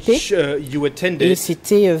participé, which you et attended.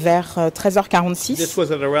 c'était vers This 13h46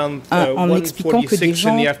 was at around en expliquant que des 1:46 in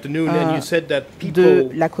gens the afternoon, and you said that de people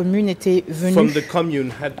la commune étaient from venus the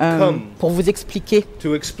commune had come pour vous expliquer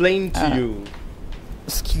to explain to you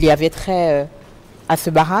ce qu'il y avait trait à ce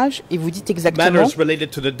barrage, et vous dites exactement, matters related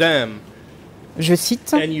to the dam. je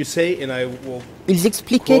cite, And you say, and I will ils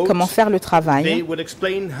expliquaient quote, comment faire le they travail, would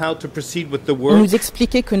explain how to proceed with the ils work. nous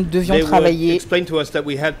expliquaient que nous devions They would travailler explain to us that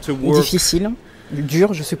we had to work difficile,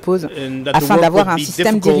 dur je suppose, and that the afin work d'avoir would un be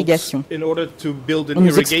système difficult d'irrigation. in order to build an On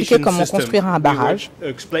nous expliquait irrigation comment system. construire un We barrage. were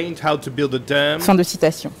explained how to build a dam. Fin de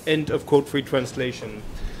citation. End of quote, free translation.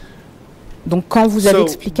 Donc quand vous avez So,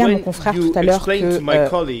 expliqué à mon when confrère you tout à l'heure explained to my que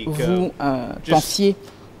colleague, vous just pensiez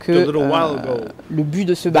que a little while ago, le but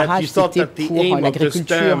de ce that barrage you thought c'était that the pour aim of this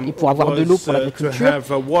l'agriculture dam et pour avoir de l'eau pour was, to l'agriculture,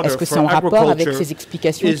 have, water est-ce que c'est for en rapport avec agriculture? ces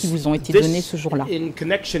explications qui Is vous ont été this données ce jour-là? in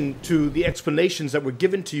connection to the explanations that were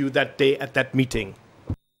given to you that day at that meeting?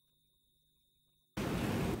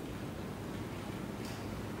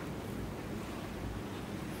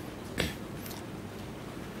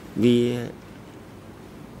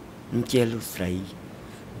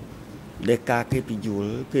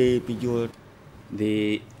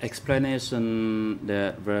 The explanation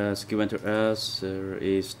that was given to us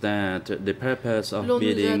is that the purpose of L'on nous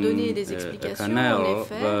a donné building des a explications. En canal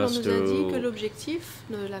effet, on was nous a dit que to l'objectif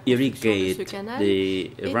de la construction de ce irrigate canal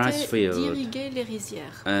the rice était field, d'irriguer les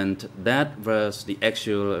rizières. and that was the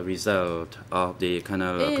actual result of the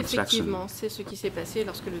canal Et construction. effectivement, c'est ce qui s'est passé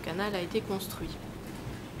lorsque le canal a été construit.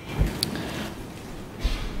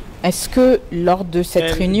 Est-ce que lors de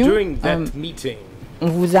cette And réunion, during that meeting, on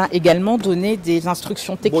vous a également donné des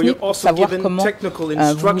instructions were you techniques pour also savoir given comment technical vous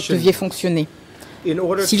instructions deviez fonctionner? in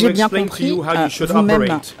order Si to j'ai bien explain to compris, you how you should vous-même,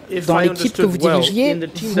 operate? If dans I l'équipe que understood vous well, dirigiez, in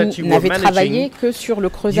the team vous that you were n'avez travaillé managing, que sur le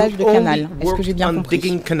creusage you de only canal. Est-ce que worked j'ai bien on compris?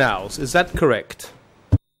 digging canals. Is that correct?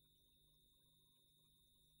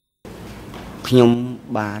 ខ្ញុំ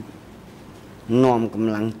បាទនាំក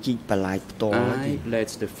ម្លាំងជីកបន្លាយផ្ទាល់ I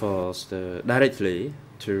pledged the force directly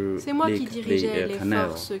to dig the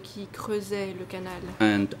canal.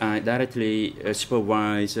 And I directly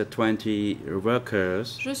supervised 20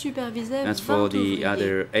 workers. As for the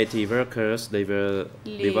other 80 workers, they were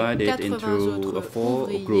divided into 4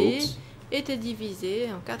 groups. Étaient divisés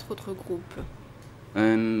en 4 autres groupes.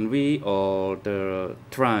 And we all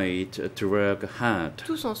tried to work hard.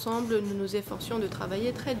 Tous ensemble, nous nous efforcions de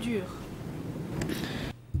travailler très dur.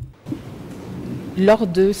 Lors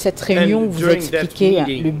de cette réunion, vous a expliqué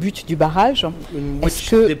le but du barrage. Est-ce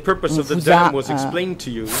que vous a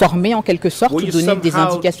formé en quelque sorte ou donné des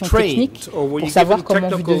indications techniques pour savoir comment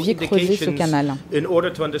vous deviez creuser ce canal?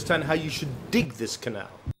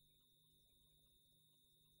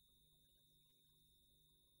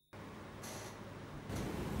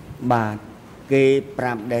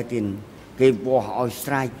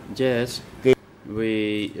 Yes,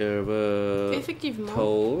 we were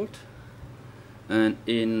told, and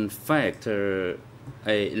in fact, a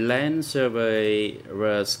land survey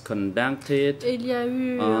was conducted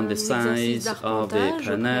on the size of the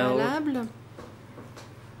canal,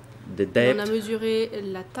 the depth, on a mesuré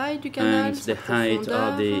la taille du canal, and the height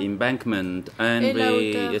of the embankment, and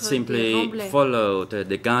we simply followed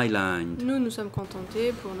the guidelines. Nous nous sommes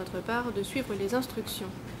contentés pour notre part de suivre les instructions.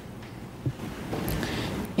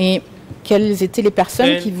 Et quelles étaient les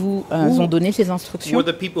personnes qui vous ont donné ces instructions?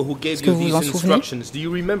 Est-ce que vous vous en souvenez?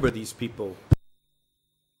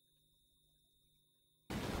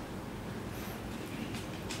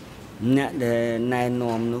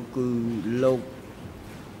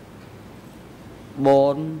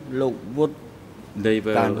 They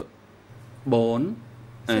were Bon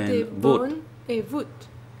and Wood,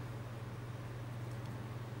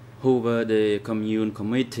 who were the commune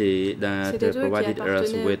committee that provided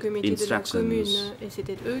us with instructions. Et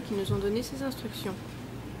c'était eux qui nous ont donné ces instructions.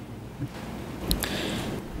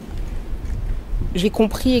 J'ai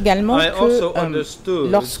compris également que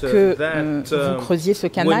lorsque vous creusiez ce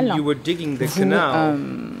canal,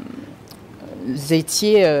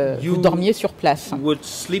 vous dormiez sur place.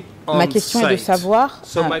 Ma question est de savoir,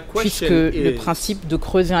 puisque le principe de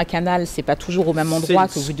creuser un canal, c'est pas toujours au même endroit,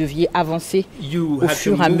 que vous deviez avancer au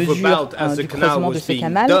fur et à mesure du creusement de ce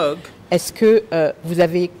canal, est-ce que vous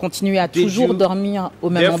avez continué à toujours dormir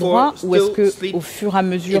au même endroit, ou est-ce que au fur et à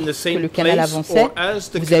mesure que le canal avançait,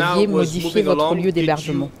 vous aviez modifié votre lieu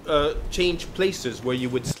d'hébergement?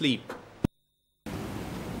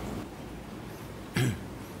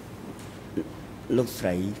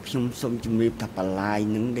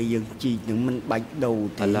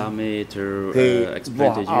 Allow me to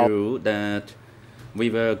explain to you that we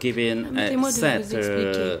were given a set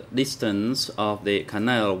distance of the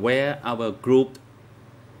canal where our group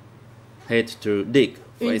had to dig.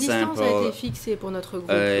 For example,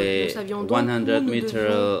 a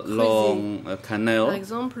 100-meter long canal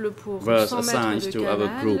was assigned to our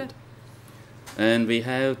group, and we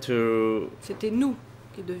have to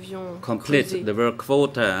complete the work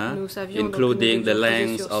quota, including the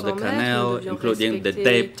length of the canal, including the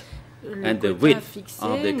depth and the width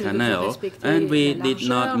of the canal, and we did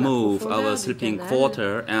not move our sleeping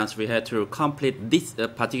quarter as we had to complete this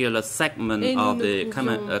particular segment of the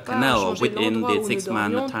canal within the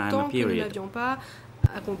 6-month time period.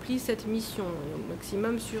 Accompli cette mission au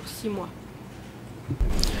maximum sur 6 mois.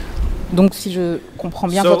 Donc, si je comprends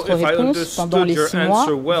bien votre réponse, pendant les 6 mois,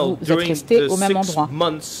 vous êtes resté au même endroit.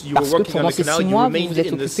 Parce que pendant ces 6 mois, vous vous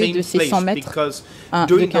êtes occupé de ces 100 mètres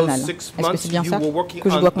de canal. Est-ce que c'est bien ça que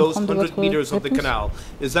je dois comprendre de votre réponse?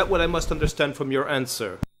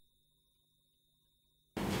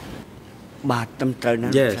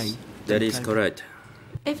 Yes, that is correct.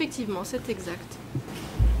 Effectivement, c'est exact.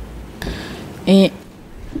 Et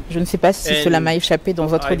je ne sais pas si cela m'a échappé dans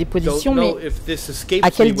votre déposition, mais à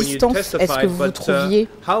quelle distance est-ce que vous vous trouviez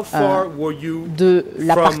de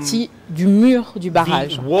la partie du mur du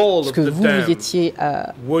barrage? Parce que vous étiez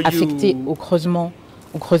affecté au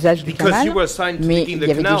creusage du canal, mais il y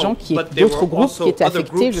avait des gens d'autres groupes qui étaient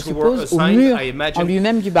affectés, je suppose, au mur en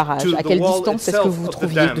lui-même du barrage. À quelle distance est-ce que vous vous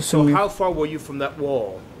trouviez de ce mur?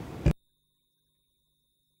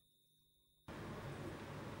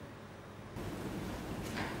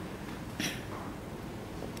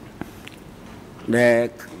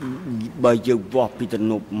 If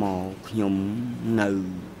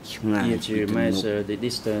you measure the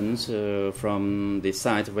distance from the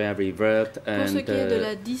site where we worked and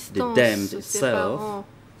the dam itself,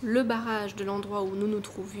 le barrage de l'endroit où nous nous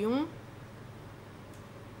trouvions,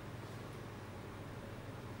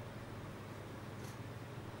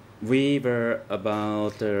 we were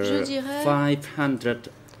about 500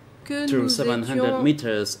 to 700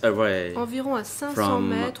 meters away environ à 500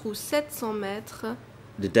 mètres ou 700 mètres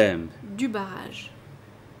the dam. Du barrage.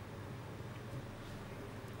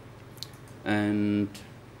 And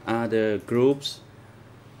other groups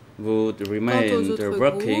would remain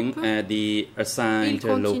working at the assigned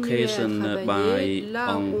location by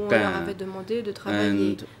Angkar,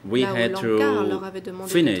 and we had to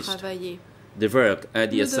finish the work at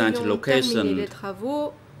the assigned location. Les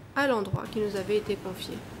travaux à l'endroit qui nous avait été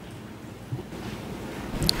confié.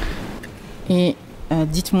 Et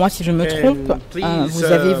dites-moi si je me trompe, vous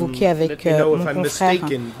avez évoqué avec mon confrère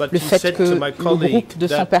le fait que le groupe de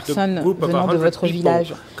 100 personnes venant de votre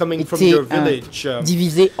village était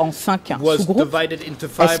divisé en 5 sous-groupes.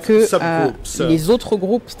 Est-ce que les autres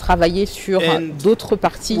groupes travaillaient sur d'autres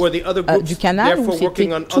parties du canal, ou c'était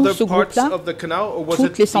tout ce groupe-là,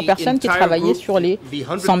 toutes les 100 personnes qui travaillaient sur les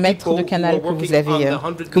 100 mètres de canal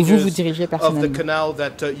que vous dirigez personnellement?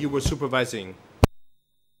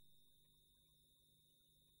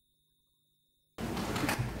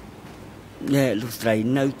 We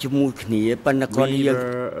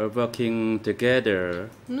were working together.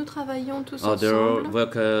 Nous travaillions tous Other ensemble.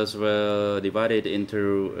 workers were divided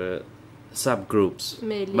into subgroups,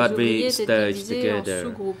 Mais les but ouvriers we étaient stayed divisés en together.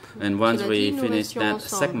 sous-groupes. And once Cela we dit, nous finished restions that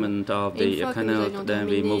ensemble. segment of Et une the fois que nous canal, avions then we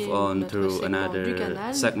terminé move on notre to segment du another canal,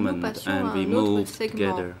 nous segment, passions à and we un autre moved segment.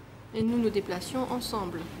 together. Et nous nous déplacions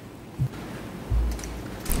ensemble.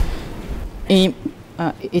 Et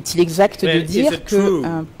est-il exact de dire que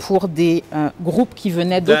pour des groupes qui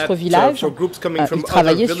venaient d'autres villages, ils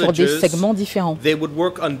travaillaient sur des segments différents? They would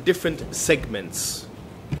work on different segments.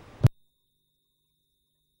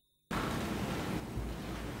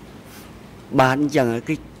 Yes,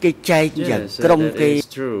 that is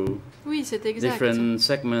true. Oui, c'est exact. Different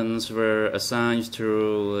segments were assigned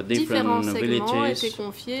to Différents different segments étaient villages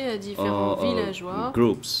confiés à différents villageois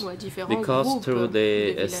groups, ou à différents because groupes through de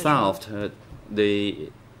the villageois. south, the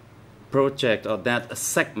project or that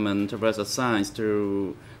segment was assigned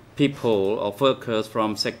to people or workers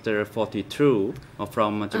from sector 42 or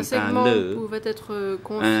from Un segment Changkan-le, pouvait être and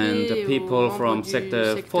confié the aux people membres from du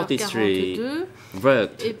sector secteur 43 42,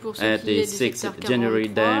 worked et pour ceux at qui est the du 6th secteur January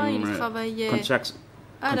 43, dam ils travaillaient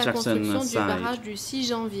à la construction construction du site. barrage du 6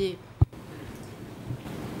 janvier.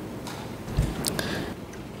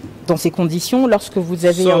 Dans ces conditions, lorsque vous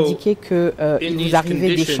avez indiqué qu'il vous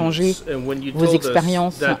arrivait d'échanger vos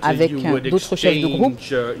expériences avec d'autres chefs de groupe,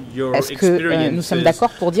 est-ce que nous sommes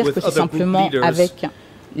d'accord pour dire que c'est simplement avec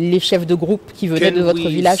les chefs de groupe qui venaient de votre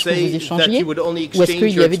village que vous échangiez, ou est-ce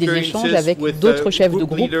qu'il y avait des échanges avec d'autres chefs de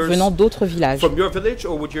groupe venant d'autres villages? From your village,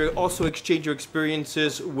 or would you also exchange your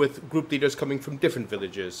experiences with group leaders coming from different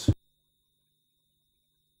villages?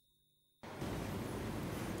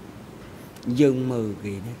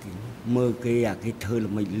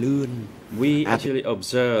 We actually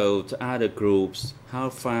observed other groups, how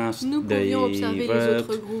fast Nous they pouvions observer les autres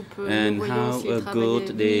worked, groupes, and nous voyions how s'ils good travaillaient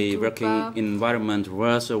the vite ou working pas. environment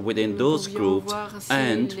was within Nous those pouvions groups. voir si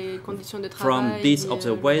And les conditions de from travail, this l'environnement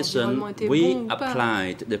observation, était we bon ou pas.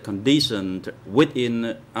 applied the conditions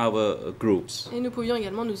within our groups. Et nous pouvions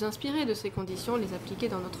également nous inspirer de ces conditions, les appliquer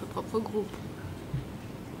dans notre propre groupe.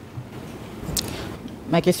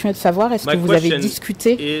 Ma question est de savoir, est-ce que vous avez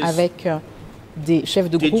discuté avec des chefs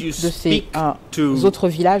de groupe de ces autres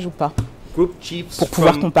villages ou pas, pour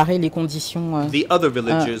pouvoir comparer les conditions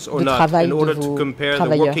de travail de vos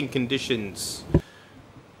travailleurs?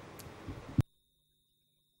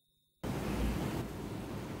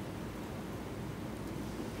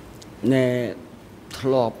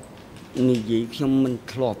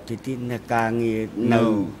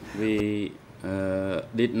 No, we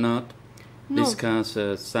did not discuss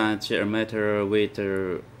such a matter with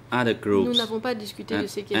other groups. Nous n'avons pas discuté de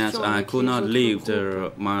ces questions as I avec could les not autres leave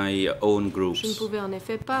groupes. my own Je ne groups. pouvais en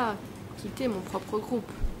effet pas quitter mon propre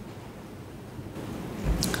groupe.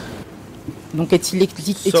 Donc est-il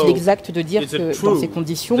exact de dire que dans ces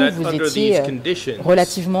conditions, vous étiez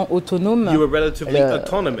relativement autonome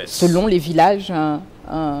selon les villages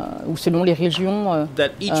ou selon les régions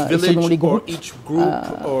et selon les groupes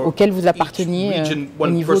auxquels vous apparteniez au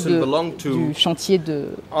niveau du chantier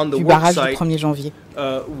du barrage du 1er janvier?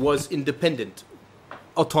 Was independent,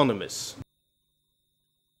 autonomous.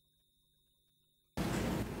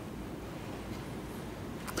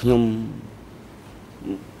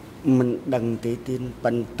 I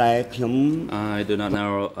do not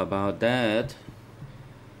know about that.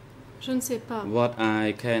 Je ne sais pas. What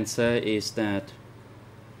I can say is that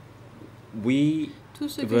we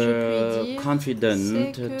were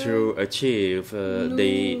confident to achieve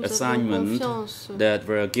the assignment that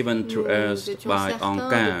were given to us by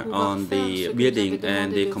Angkar on the building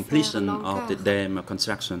and the completion of the dam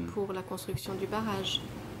construction. Pour la construction du barrage.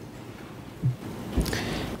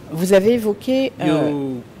 Vous avez évoqué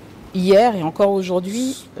hier et encore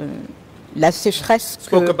aujourd'hui la sécheresse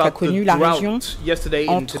qu'a connue la région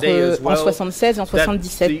en 76 et en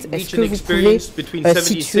 77. Est-ce que vous pouvez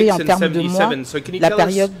situer en termes de mois la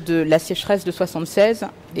période de la sécheresse de 76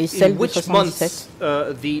 et celle de 77?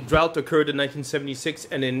 The drought occurred in 1976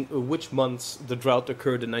 and in which months the drought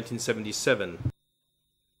occurred in 1977?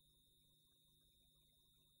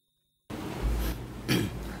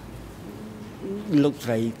 Lúc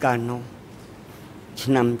rày ca nó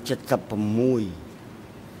năm 76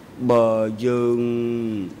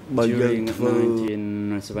 During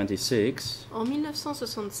 1976, en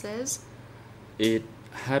 1976, it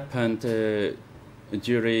happened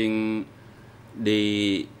during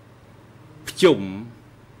the Phum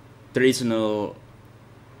traditional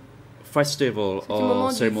festival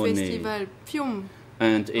or ceremony.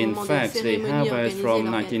 And in fact, the harvest from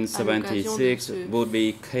 1976 would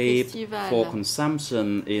be kept for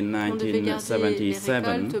consumption in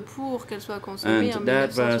 1977, and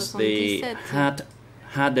that was the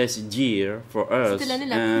hardest year for us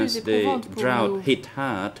as the drought hit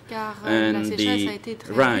hard and the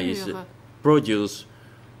rice produce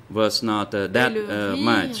was not that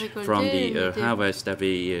much from the harvest that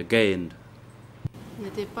we gained.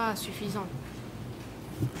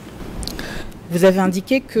 Vous avez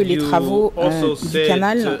indiqué que les travaux du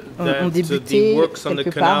canal ont débuté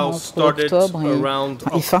quelque part entre octobre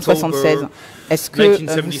et fin 76. Est-ce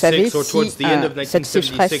que vous savez si cette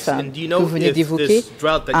sécheresse que vous venez d'évoquer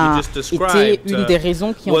a été une des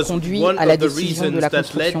raisons qui ont conduit à la décision de la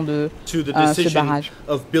construction de ce barrage?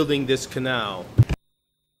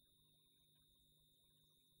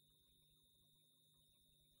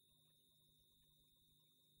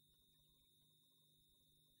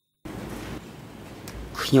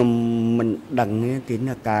 I do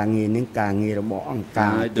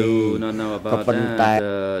not know about that.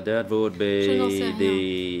 That would be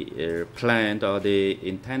the plan or the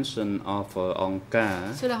intention of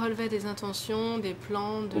ANCAR. Cela relevait des intentions, des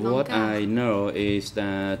plans de l'ANCAR. What I know is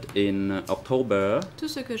that in October, tout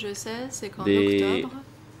ce que je sais, c'est qu'en octobre,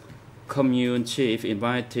 commune chief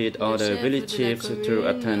invited other village chiefs to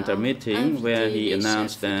attend a meeting where he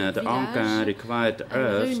announced that ANCAR required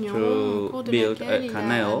us to build a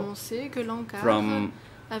canal from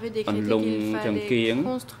Anlung Changkieng,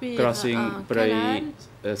 crossing Prey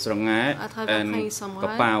Sranga and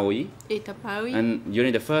Kapawi. And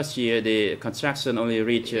during the first year, the construction only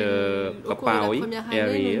reached Kapawi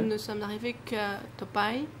area.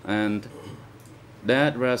 And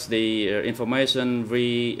that was the information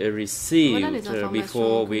we received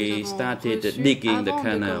before we started digging the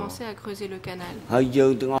canal.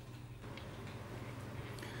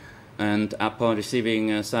 And upon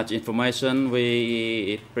receiving such information,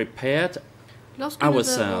 we prepared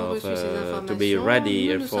ourselves to be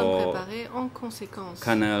ready for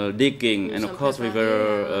canal digging. And of course, we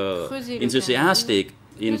were enthusiastic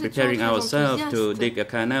in preparing ourselves to dig a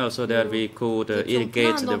canal so that we could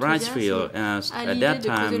irrigate the rice field, as at that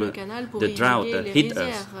time the drought hit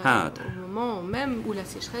us hard.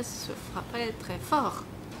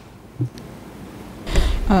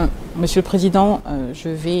 Monsieur le Président, je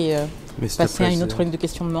vais passer à une autre ligne de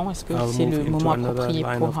questionnement. Est-ce que c'est le moment approprié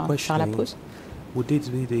pour faire la pause? Would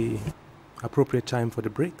it be the appropriate time for the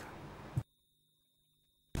break?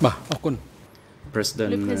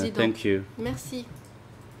 President, thank you. Merci.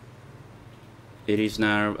 It is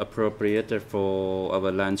now appropriate for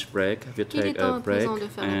our lunch break. We take a break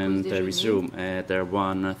and resume at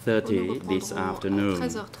 1:30 this afternoon.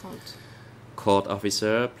 Court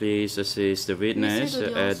officer, please assist the witness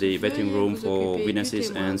at the waiting room for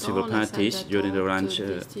witnesses and civil parties during the lunch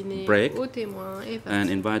break, and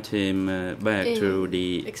invite him back to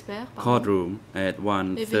the courtroom at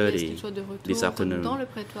 1:30 this afternoon.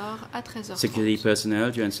 Security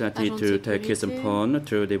personnel, you are instructed to take his pawn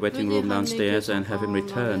to the waiting room downstairs and have him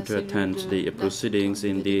return to attend the proceedings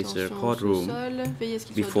in this courtroom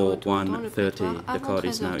before 1:30. The court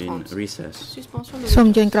is now in recess.